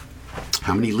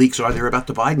 How many leaks are there about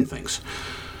the Biden things?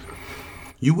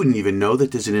 You wouldn't even know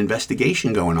that there's an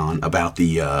investigation going on about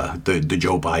the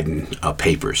Joe Biden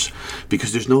papers,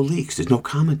 because there's no leaks, there's no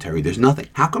commentary, there's nothing.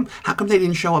 How come they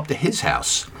didn't show up to his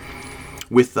house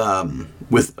with armed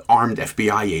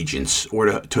FBI agents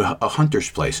or to a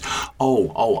Hunter's place?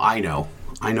 Oh, I know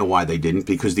why they didn't,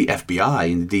 because the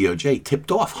FBI and the DOJ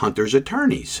tipped off Hunter's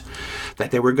attorneys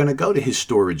that they were going to go to his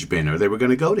storage bin, or they were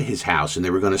going to go to his house and they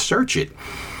were going to search it.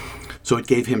 So it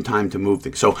gave him time to move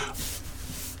things. So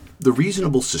the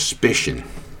reasonable suspicion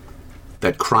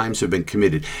that crimes have been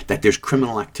committed, that there's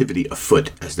criminal activity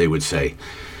afoot, as they would say,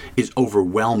 is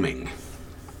overwhelming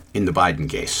in the Biden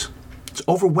case. It's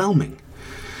overwhelming.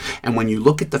 And when you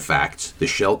look at the facts, the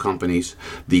shell companies,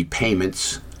 the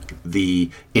payments, the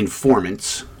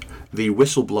informants, the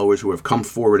whistleblowers who have come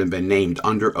forward and been named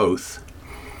under oath,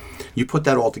 you put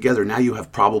that all together, now you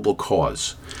have probable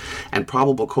cause. And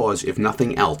probable cause, if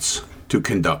nothing else, to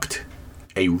conduct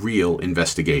a real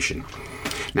investigation.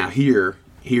 Now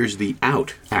here's the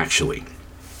out, actually,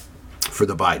 for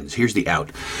the Bidens. Here's the out.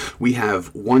 We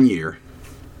have 1 year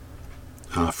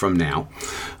from now.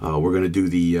 We're going to do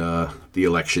the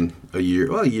election a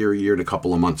year and a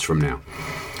couple of months from now.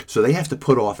 So they have to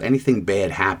put off anything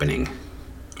bad happening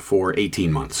for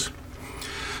 18 months.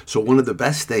 So one of the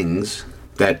best things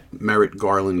that Merrick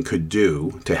Garland could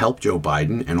do to help Joe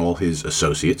Biden and all his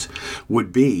associates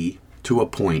would be to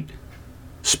appoint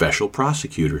special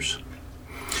prosecutors.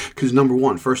 Because number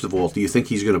one, first of all, do you think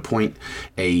he's going to appoint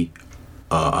an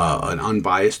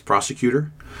unbiased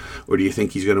prosecutor? Or do you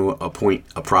think he's going to appoint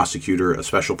a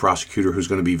special prosecutor who's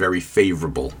going to be very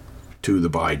favorable to the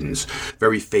Bidens,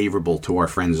 very favorable to our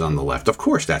friends on the left? Of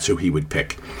course, that's who he would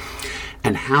pick.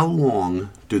 And how long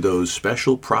do those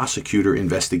special prosecutor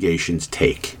investigations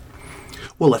take?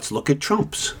 Well, let's look at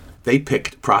Trump's. They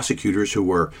picked prosecutors who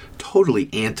were totally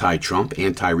anti-Trump,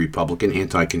 anti-Republican,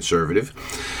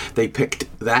 anti-conservative. They picked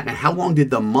that. And how long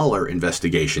did the Mueller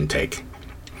investigation take?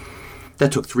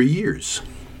 That took 3 years.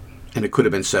 And it could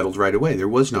have been settled right away. There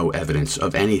was no evidence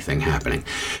of anything happening.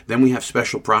 Then we have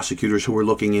special prosecutors who are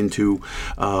looking into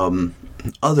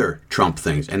other Trump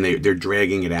things, and they're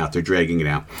dragging it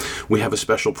out. We have a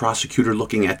special prosecutor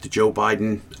looking at the Joe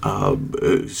Biden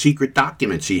secret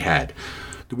documents he had.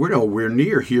 We're nowhere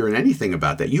near hearing anything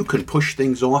about that. You can push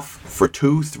things off for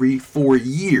 2, 3, 4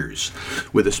 years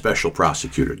with a special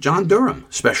prosecutor. John Durham,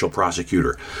 special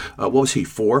prosecutor. What was he,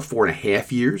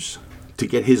 4.5 years to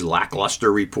get his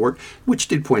lackluster report, which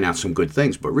did point out some good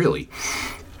things, but really.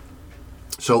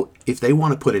 So if they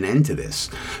want to put an end to this,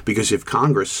 because if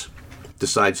Congress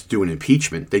decides to do an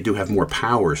impeachment, they do have more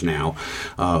powers now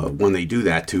when they do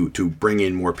that to bring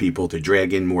in more people, to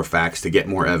drag in more facts, to get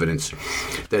more evidence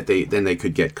than they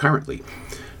could get currently.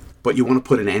 But you want to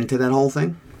put an end to that whole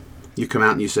thing? You come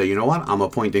out and you say, you know what, I'm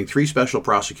appointing 3 special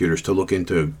prosecutors to look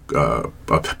into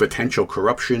potential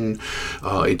corruption,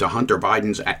 into Hunter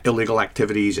Biden's illegal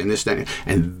activities, and this, that,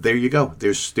 and there you go.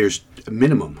 There's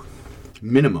minimum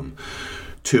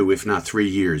 2, if not 3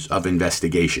 years of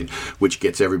investigation, which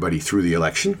gets everybody through the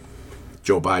election,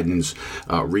 Joe Biden's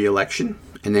re-election,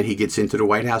 and then he gets into the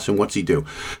White House, and what's he do?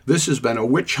 This has been a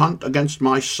witch hunt against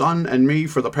my son and me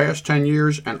for the past 10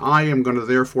 years, and I am going to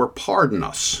therefore pardon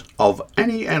us of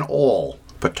any and all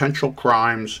potential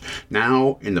crimes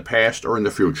now, in the past, or in the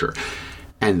future.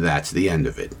 And that's the end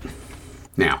of it.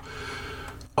 Now,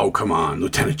 oh, come on,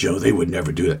 Lieutenant Joe, they would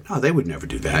never do that. No, they would never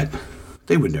do that.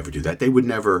 They would never do that. They would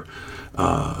never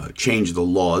change the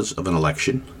laws of an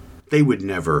election. They would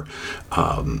never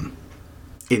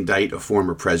indict a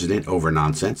former president over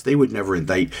nonsense. They would never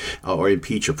indict or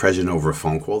impeach a president over a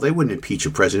phone call. They wouldn't impeach a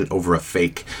president over a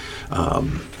fake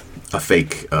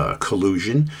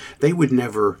collusion. They would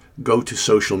never go to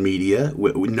social media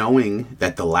knowing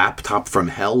that the laptop from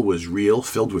hell was real,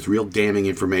 filled with real damning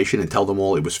information, and tell them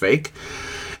all it was fake.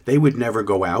 They would never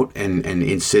go out and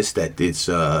insist that it's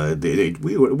we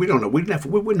don't know. We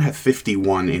wouldn't have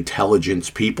 51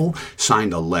 intelligence people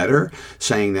signed a letter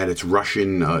saying that it's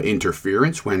Russian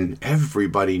interference, when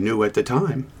everybody knew at the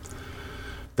time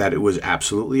that it was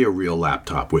absolutely a real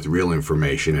laptop with real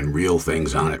information and real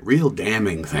things on it, real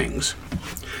damning things.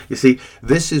 You see,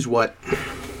 this is what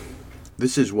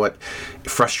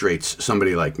frustrates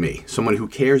somebody like me, someone who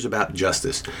cares about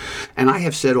justice. And I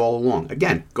have said all along,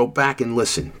 again, go back and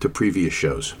listen to previous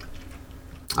shows.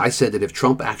 I said that if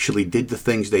Trump actually did the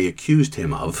things they accused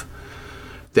him of,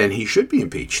 then he should be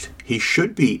impeached. He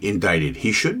should be indicted.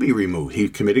 He should be removed. He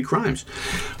committed crimes.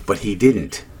 But he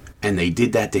didn't. And they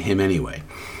did that to him anyway.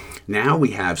 Now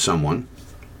we have someone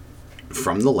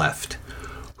from the left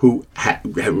who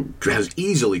has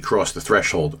easily crossed the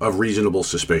threshold of reasonable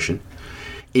suspicion,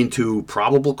 into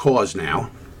probable cause now,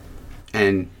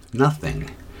 and nothing,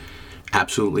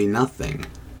 absolutely nothing.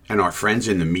 And our friends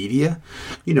in the media,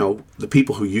 the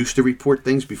people who used to report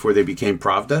things before they became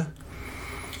Pravda,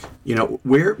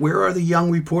 where are the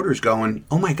young reporters going,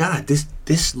 oh my God,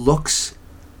 this looks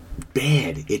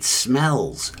bad. It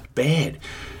smells bad.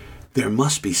 There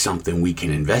must be something we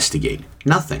can investigate.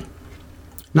 Nothing.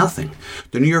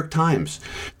 The New York Times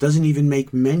doesn't even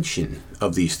make mention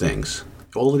of these things.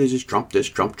 All it is Trump this,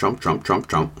 Trump,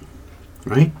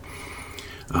 right?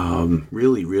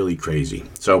 Really, really crazy.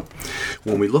 So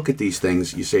when we look at these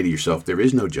things, you say to yourself, there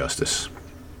is no justice.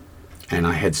 And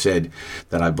I had said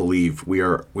that I believe we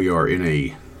are in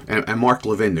a, and Mark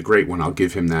Levin, the great one, I'll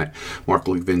give him that. Mark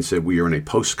Levin said we are in a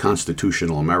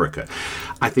post-constitutional America.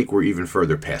 I think we're even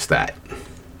further past that.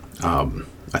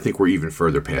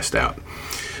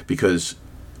 Because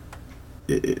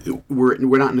we're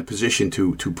not in a position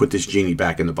to put this genie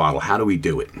back in the bottle. How do we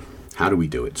do it?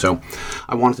 So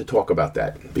I wanted to talk about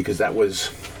that because that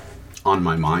was on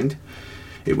my mind.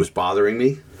 It was bothering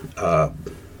me.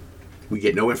 We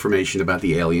get no information about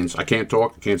the aliens. I can't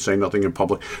talk. I can't say nothing in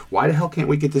public. Why the hell can't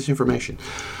we get this information?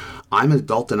 I'm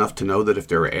adult enough to know that if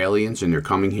there are aliens and they're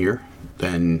coming here,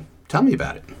 then tell me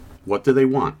about it. What do they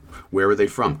want? Where are they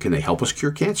from? Can they help us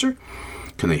cure cancer?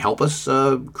 Can they help us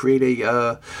create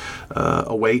a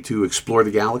way to explore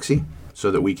the galaxy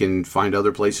so that we can find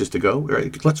other places to go?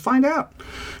 Right? Let's find out,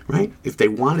 right? If they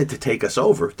wanted to take us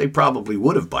over, they probably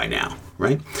would have by now,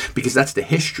 right? Because that's the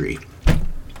history.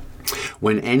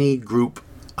 When any group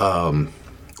or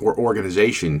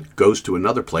organization goes to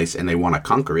another place and they want to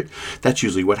conquer it, that's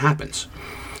usually what happens.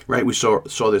 Right? We saw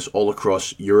this all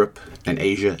across Europe and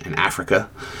Asia and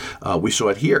Africa. We saw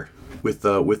it here with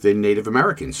the Native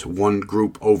Americans. One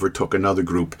group overtook another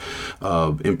group,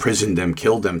 imprisoned them,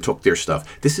 killed them, took their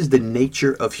stuff. This is the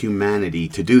nature of humanity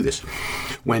to do this.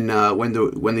 When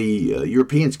the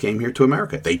Europeans came here to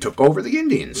America, they took over the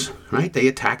Indians. Right? They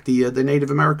attacked the Native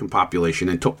American population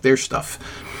and took their stuff.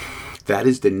 That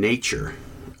is the nature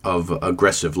of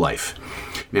aggressive life.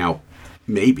 Now,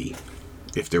 maybe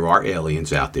if there are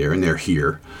aliens out there and they're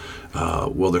here,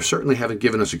 well, they certainly haven't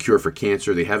given us a cure for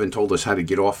cancer. They haven't told us how to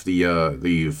get off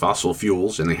the fossil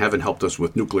fuels, and they haven't helped us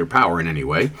with nuclear power in any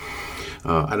way.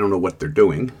 I don't know what they're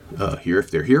doing here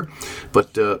if they're here,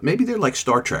 but maybe they're like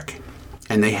Star Trek,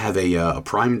 and they have a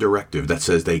prime directive that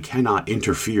says they cannot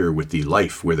interfere with the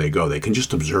life where they go. They can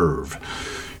just observe,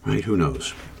 right? Who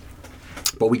knows?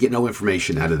 But we get no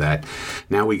information out of that.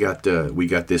 Now we got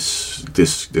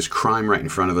this crime right in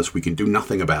front of us. We can do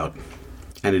nothing about,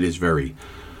 and it is very,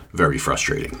 very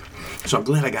frustrating. So I'm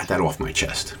glad I got that off my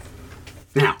chest.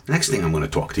 Now, next thing I'm going to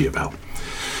talk to you about,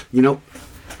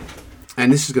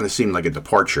 and this is going to seem like a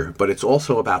departure, but it's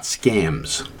also about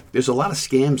scams. There's a lot of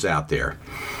scams out there.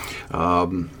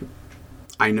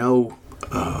 I know.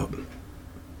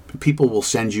 People will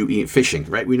send you fishing,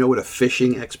 right? We know what a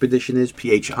fishing expedition is,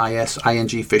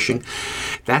 P-H-I-S-I-N-G, fishing.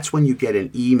 That's when you get an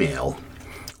email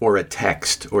or a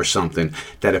text or something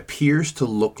that appears to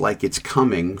look like it's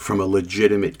coming from a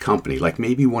legitimate company, like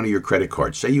maybe one of your credit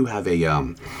cards. Say you have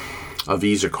a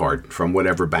Visa card from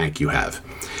whatever bank you have,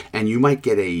 and you might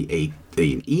get an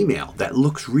email that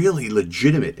looks really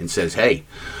legitimate and says, hey,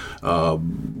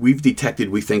 we've detected,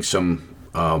 we think, some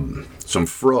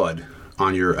fraud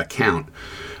on your account.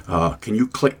 Can you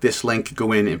click this link,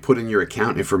 go in and put in your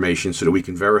account information so that we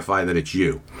can verify that it's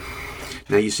you?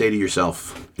 Now you say to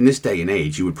yourself, in this day and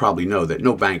age, you would probably know that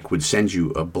no bank would send you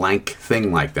a blank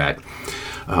thing like that.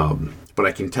 But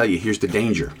I can tell you, here's the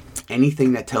danger.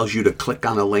 Anything that tells you to click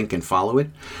on a link and follow it,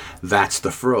 that's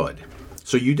the fraud.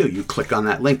 So you click on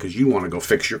that link because you want to go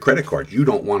fix your credit card. You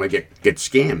don't want to get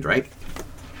scammed, right?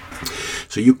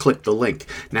 So you click the link.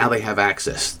 Now they have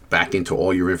access back into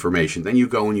all your information. Then you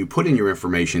go and you put in your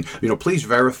information. Please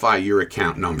verify your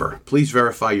account number. Please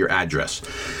verify your address,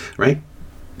 right?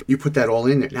 You put that all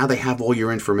in there. Now they have all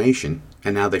your information,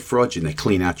 and now they fraud you and they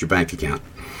clean out your bank account.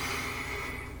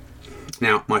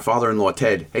 Now, my father-in-law,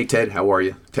 Ted. Hey, Ted, how are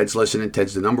you? Ted's listening.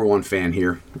 Ted's the number one fan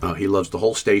here. He loves the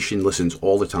whole station, listens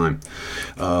all the time.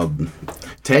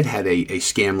 Ted had a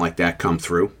scam like that come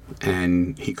through,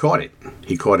 and he caught it.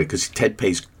 He caught it because Ted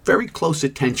pays very close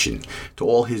attention to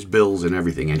all his bills and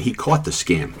everything, and he caught the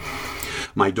scam.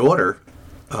 My daughter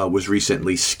was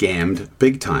recently scammed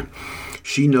big time.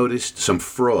 She noticed some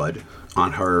fraud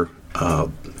on her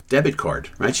debit card,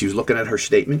 right? She was looking at her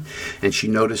statement and she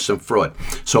noticed some fraud.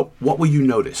 So what will you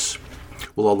notice?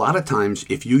 Well, a lot of times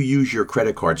if you use your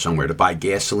credit card somewhere to buy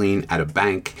gasoline at a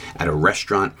bank, at a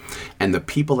restaurant, and the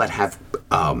people that have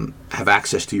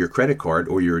access to your credit card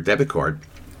or your debit card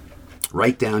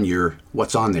write down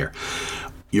what's on there.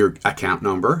 your account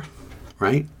number,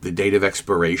 right? The date of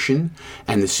expiration,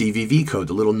 and the CVV code,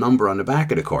 the little number on the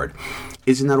back of the card.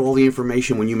 Isn't that all the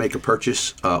information when you make a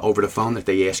purchase over the phone that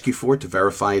they ask you for to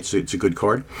verify it's a good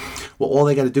card? Well, all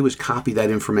they got to do is copy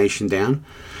that information down.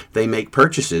 They make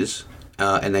purchases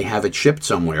and they have it shipped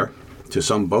somewhere to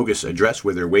some bogus address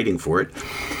where they're waiting for it.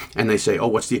 And they say, oh,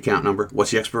 what's the account number?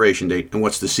 What's the expiration date? And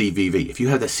what's the CVV? If you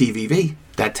have the CVV,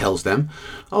 that tells them,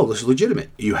 oh, this is legitimate.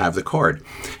 You have the card.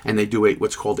 And they do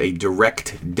what's called a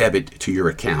direct debit to your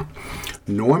account.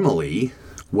 Normally,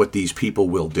 what these people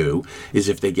will do is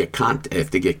if they get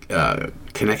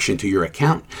connection to your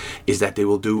account, is that they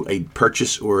will do a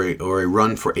purchase or a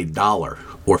run for $1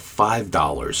 or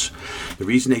 $5. The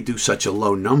reason they do such a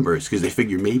low number is because they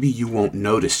figure maybe you won't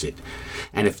notice it.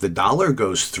 And if the dollar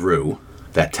goes through,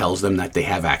 that tells them that they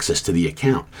have access to the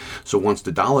account. So once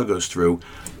the dollar goes through,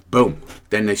 boom,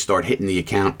 then they start hitting the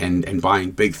account and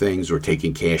buying big things or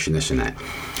taking cash and this and that.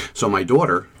 So my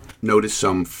daughter noticed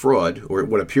some fraud, or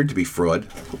what appeared to be fraud,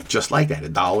 just like that,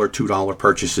 $1, $2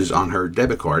 purchases on her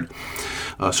debit card.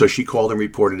 So she called and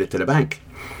reported it to the bank.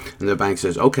 And the bank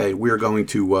says, okay, we're going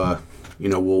to,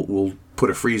 we'll put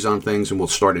a freeze on things and we'll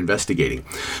start investigating.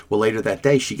 Well, later that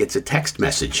day, she gets a text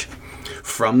message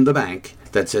from the bank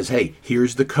that says, hey,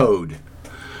 here's the code.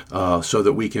 So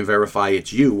that we can verify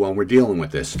it's you when we're dealing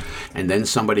with this. And then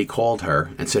somebody called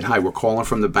her and said, hi, we're calling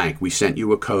from the bank. We sent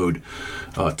you a code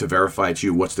to verify it's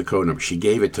you. What's the code number? She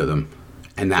gave it to them,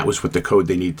 and that was what the code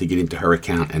they needed to get into her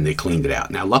account, and they cleaned it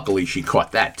out. Now, luckily, she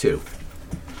caught that too.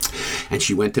 And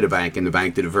she went to the bank, and the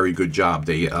bank did a very good job.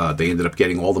 They ended up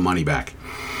getting all the money back.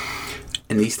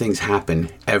 And these things happen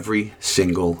every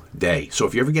single day. So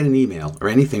if you ever get an email or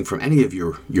anything from any of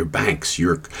your banks,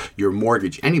 your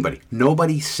mortgage, anybody,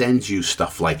 nobody sends you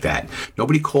stuff like that.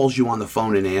 Nobody calls you on the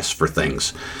phone and asks for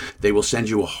things. They will send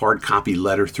you a hard copy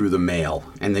letter through the mail,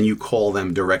 and then you call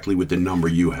them directly with the number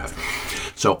you have.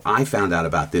 So I found out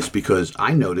about this because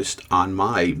I noticed on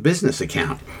my business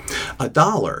account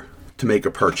 $1 to make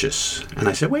a purchase. And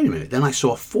I said, wait a minute. Then I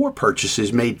saw 4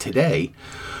 purchases made today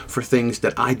for things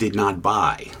that I did not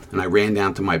buy. And I ran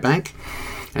down to my bank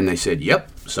and they said, yep,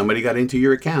 somebody got into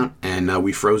your account and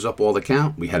we froze up all the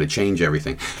account. We had to change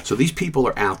everything. So these people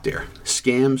are out there,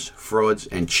 scams, frauds,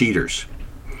 and cheaters.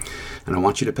 And I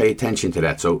want you to pay attention to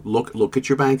that. So look at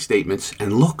your bank statements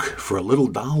and look for a little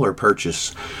dollar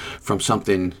purchase from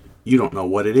something you don't know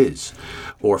what it is,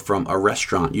 or from a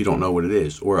restaurant you don't know what it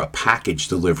is, or a package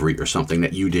delivery or something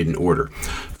that you didn't order.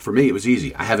 For me, it was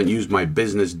easy. I haven't used my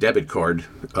business debit card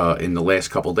in the last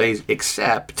couple days,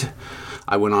 except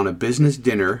I went on a business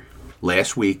dinner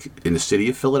last week in the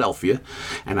city of Philadelphia,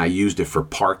 and I used it for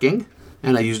parking,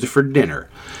 and I used it for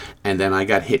dinner. And then I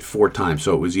got hit 4 times,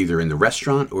 so it was either in the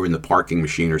restaurant or in the parking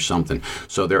machine or something.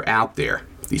 So they're out there.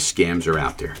 These scams are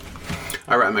out there.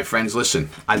 All right, my friends, listen,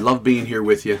 I love being here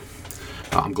with you.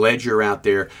 I'm glad you're out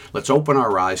there. Let's open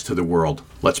our eyes to the world.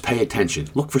 Let's pay attention.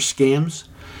 Look for scams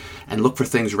and look for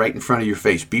things right in front of your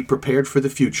face. Be prepared for the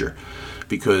future,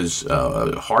 because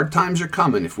hard times are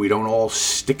coming if we don't all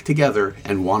stick together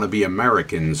and want to be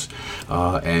Americans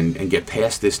and get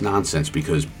past this nonsense,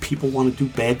 because people want to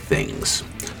do bad things.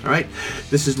 All right,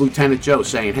 this is Lieutenant Joe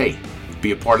saying, hey,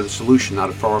 be a part of the solution, not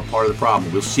a part of the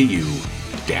problem. We'll see you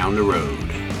down the road.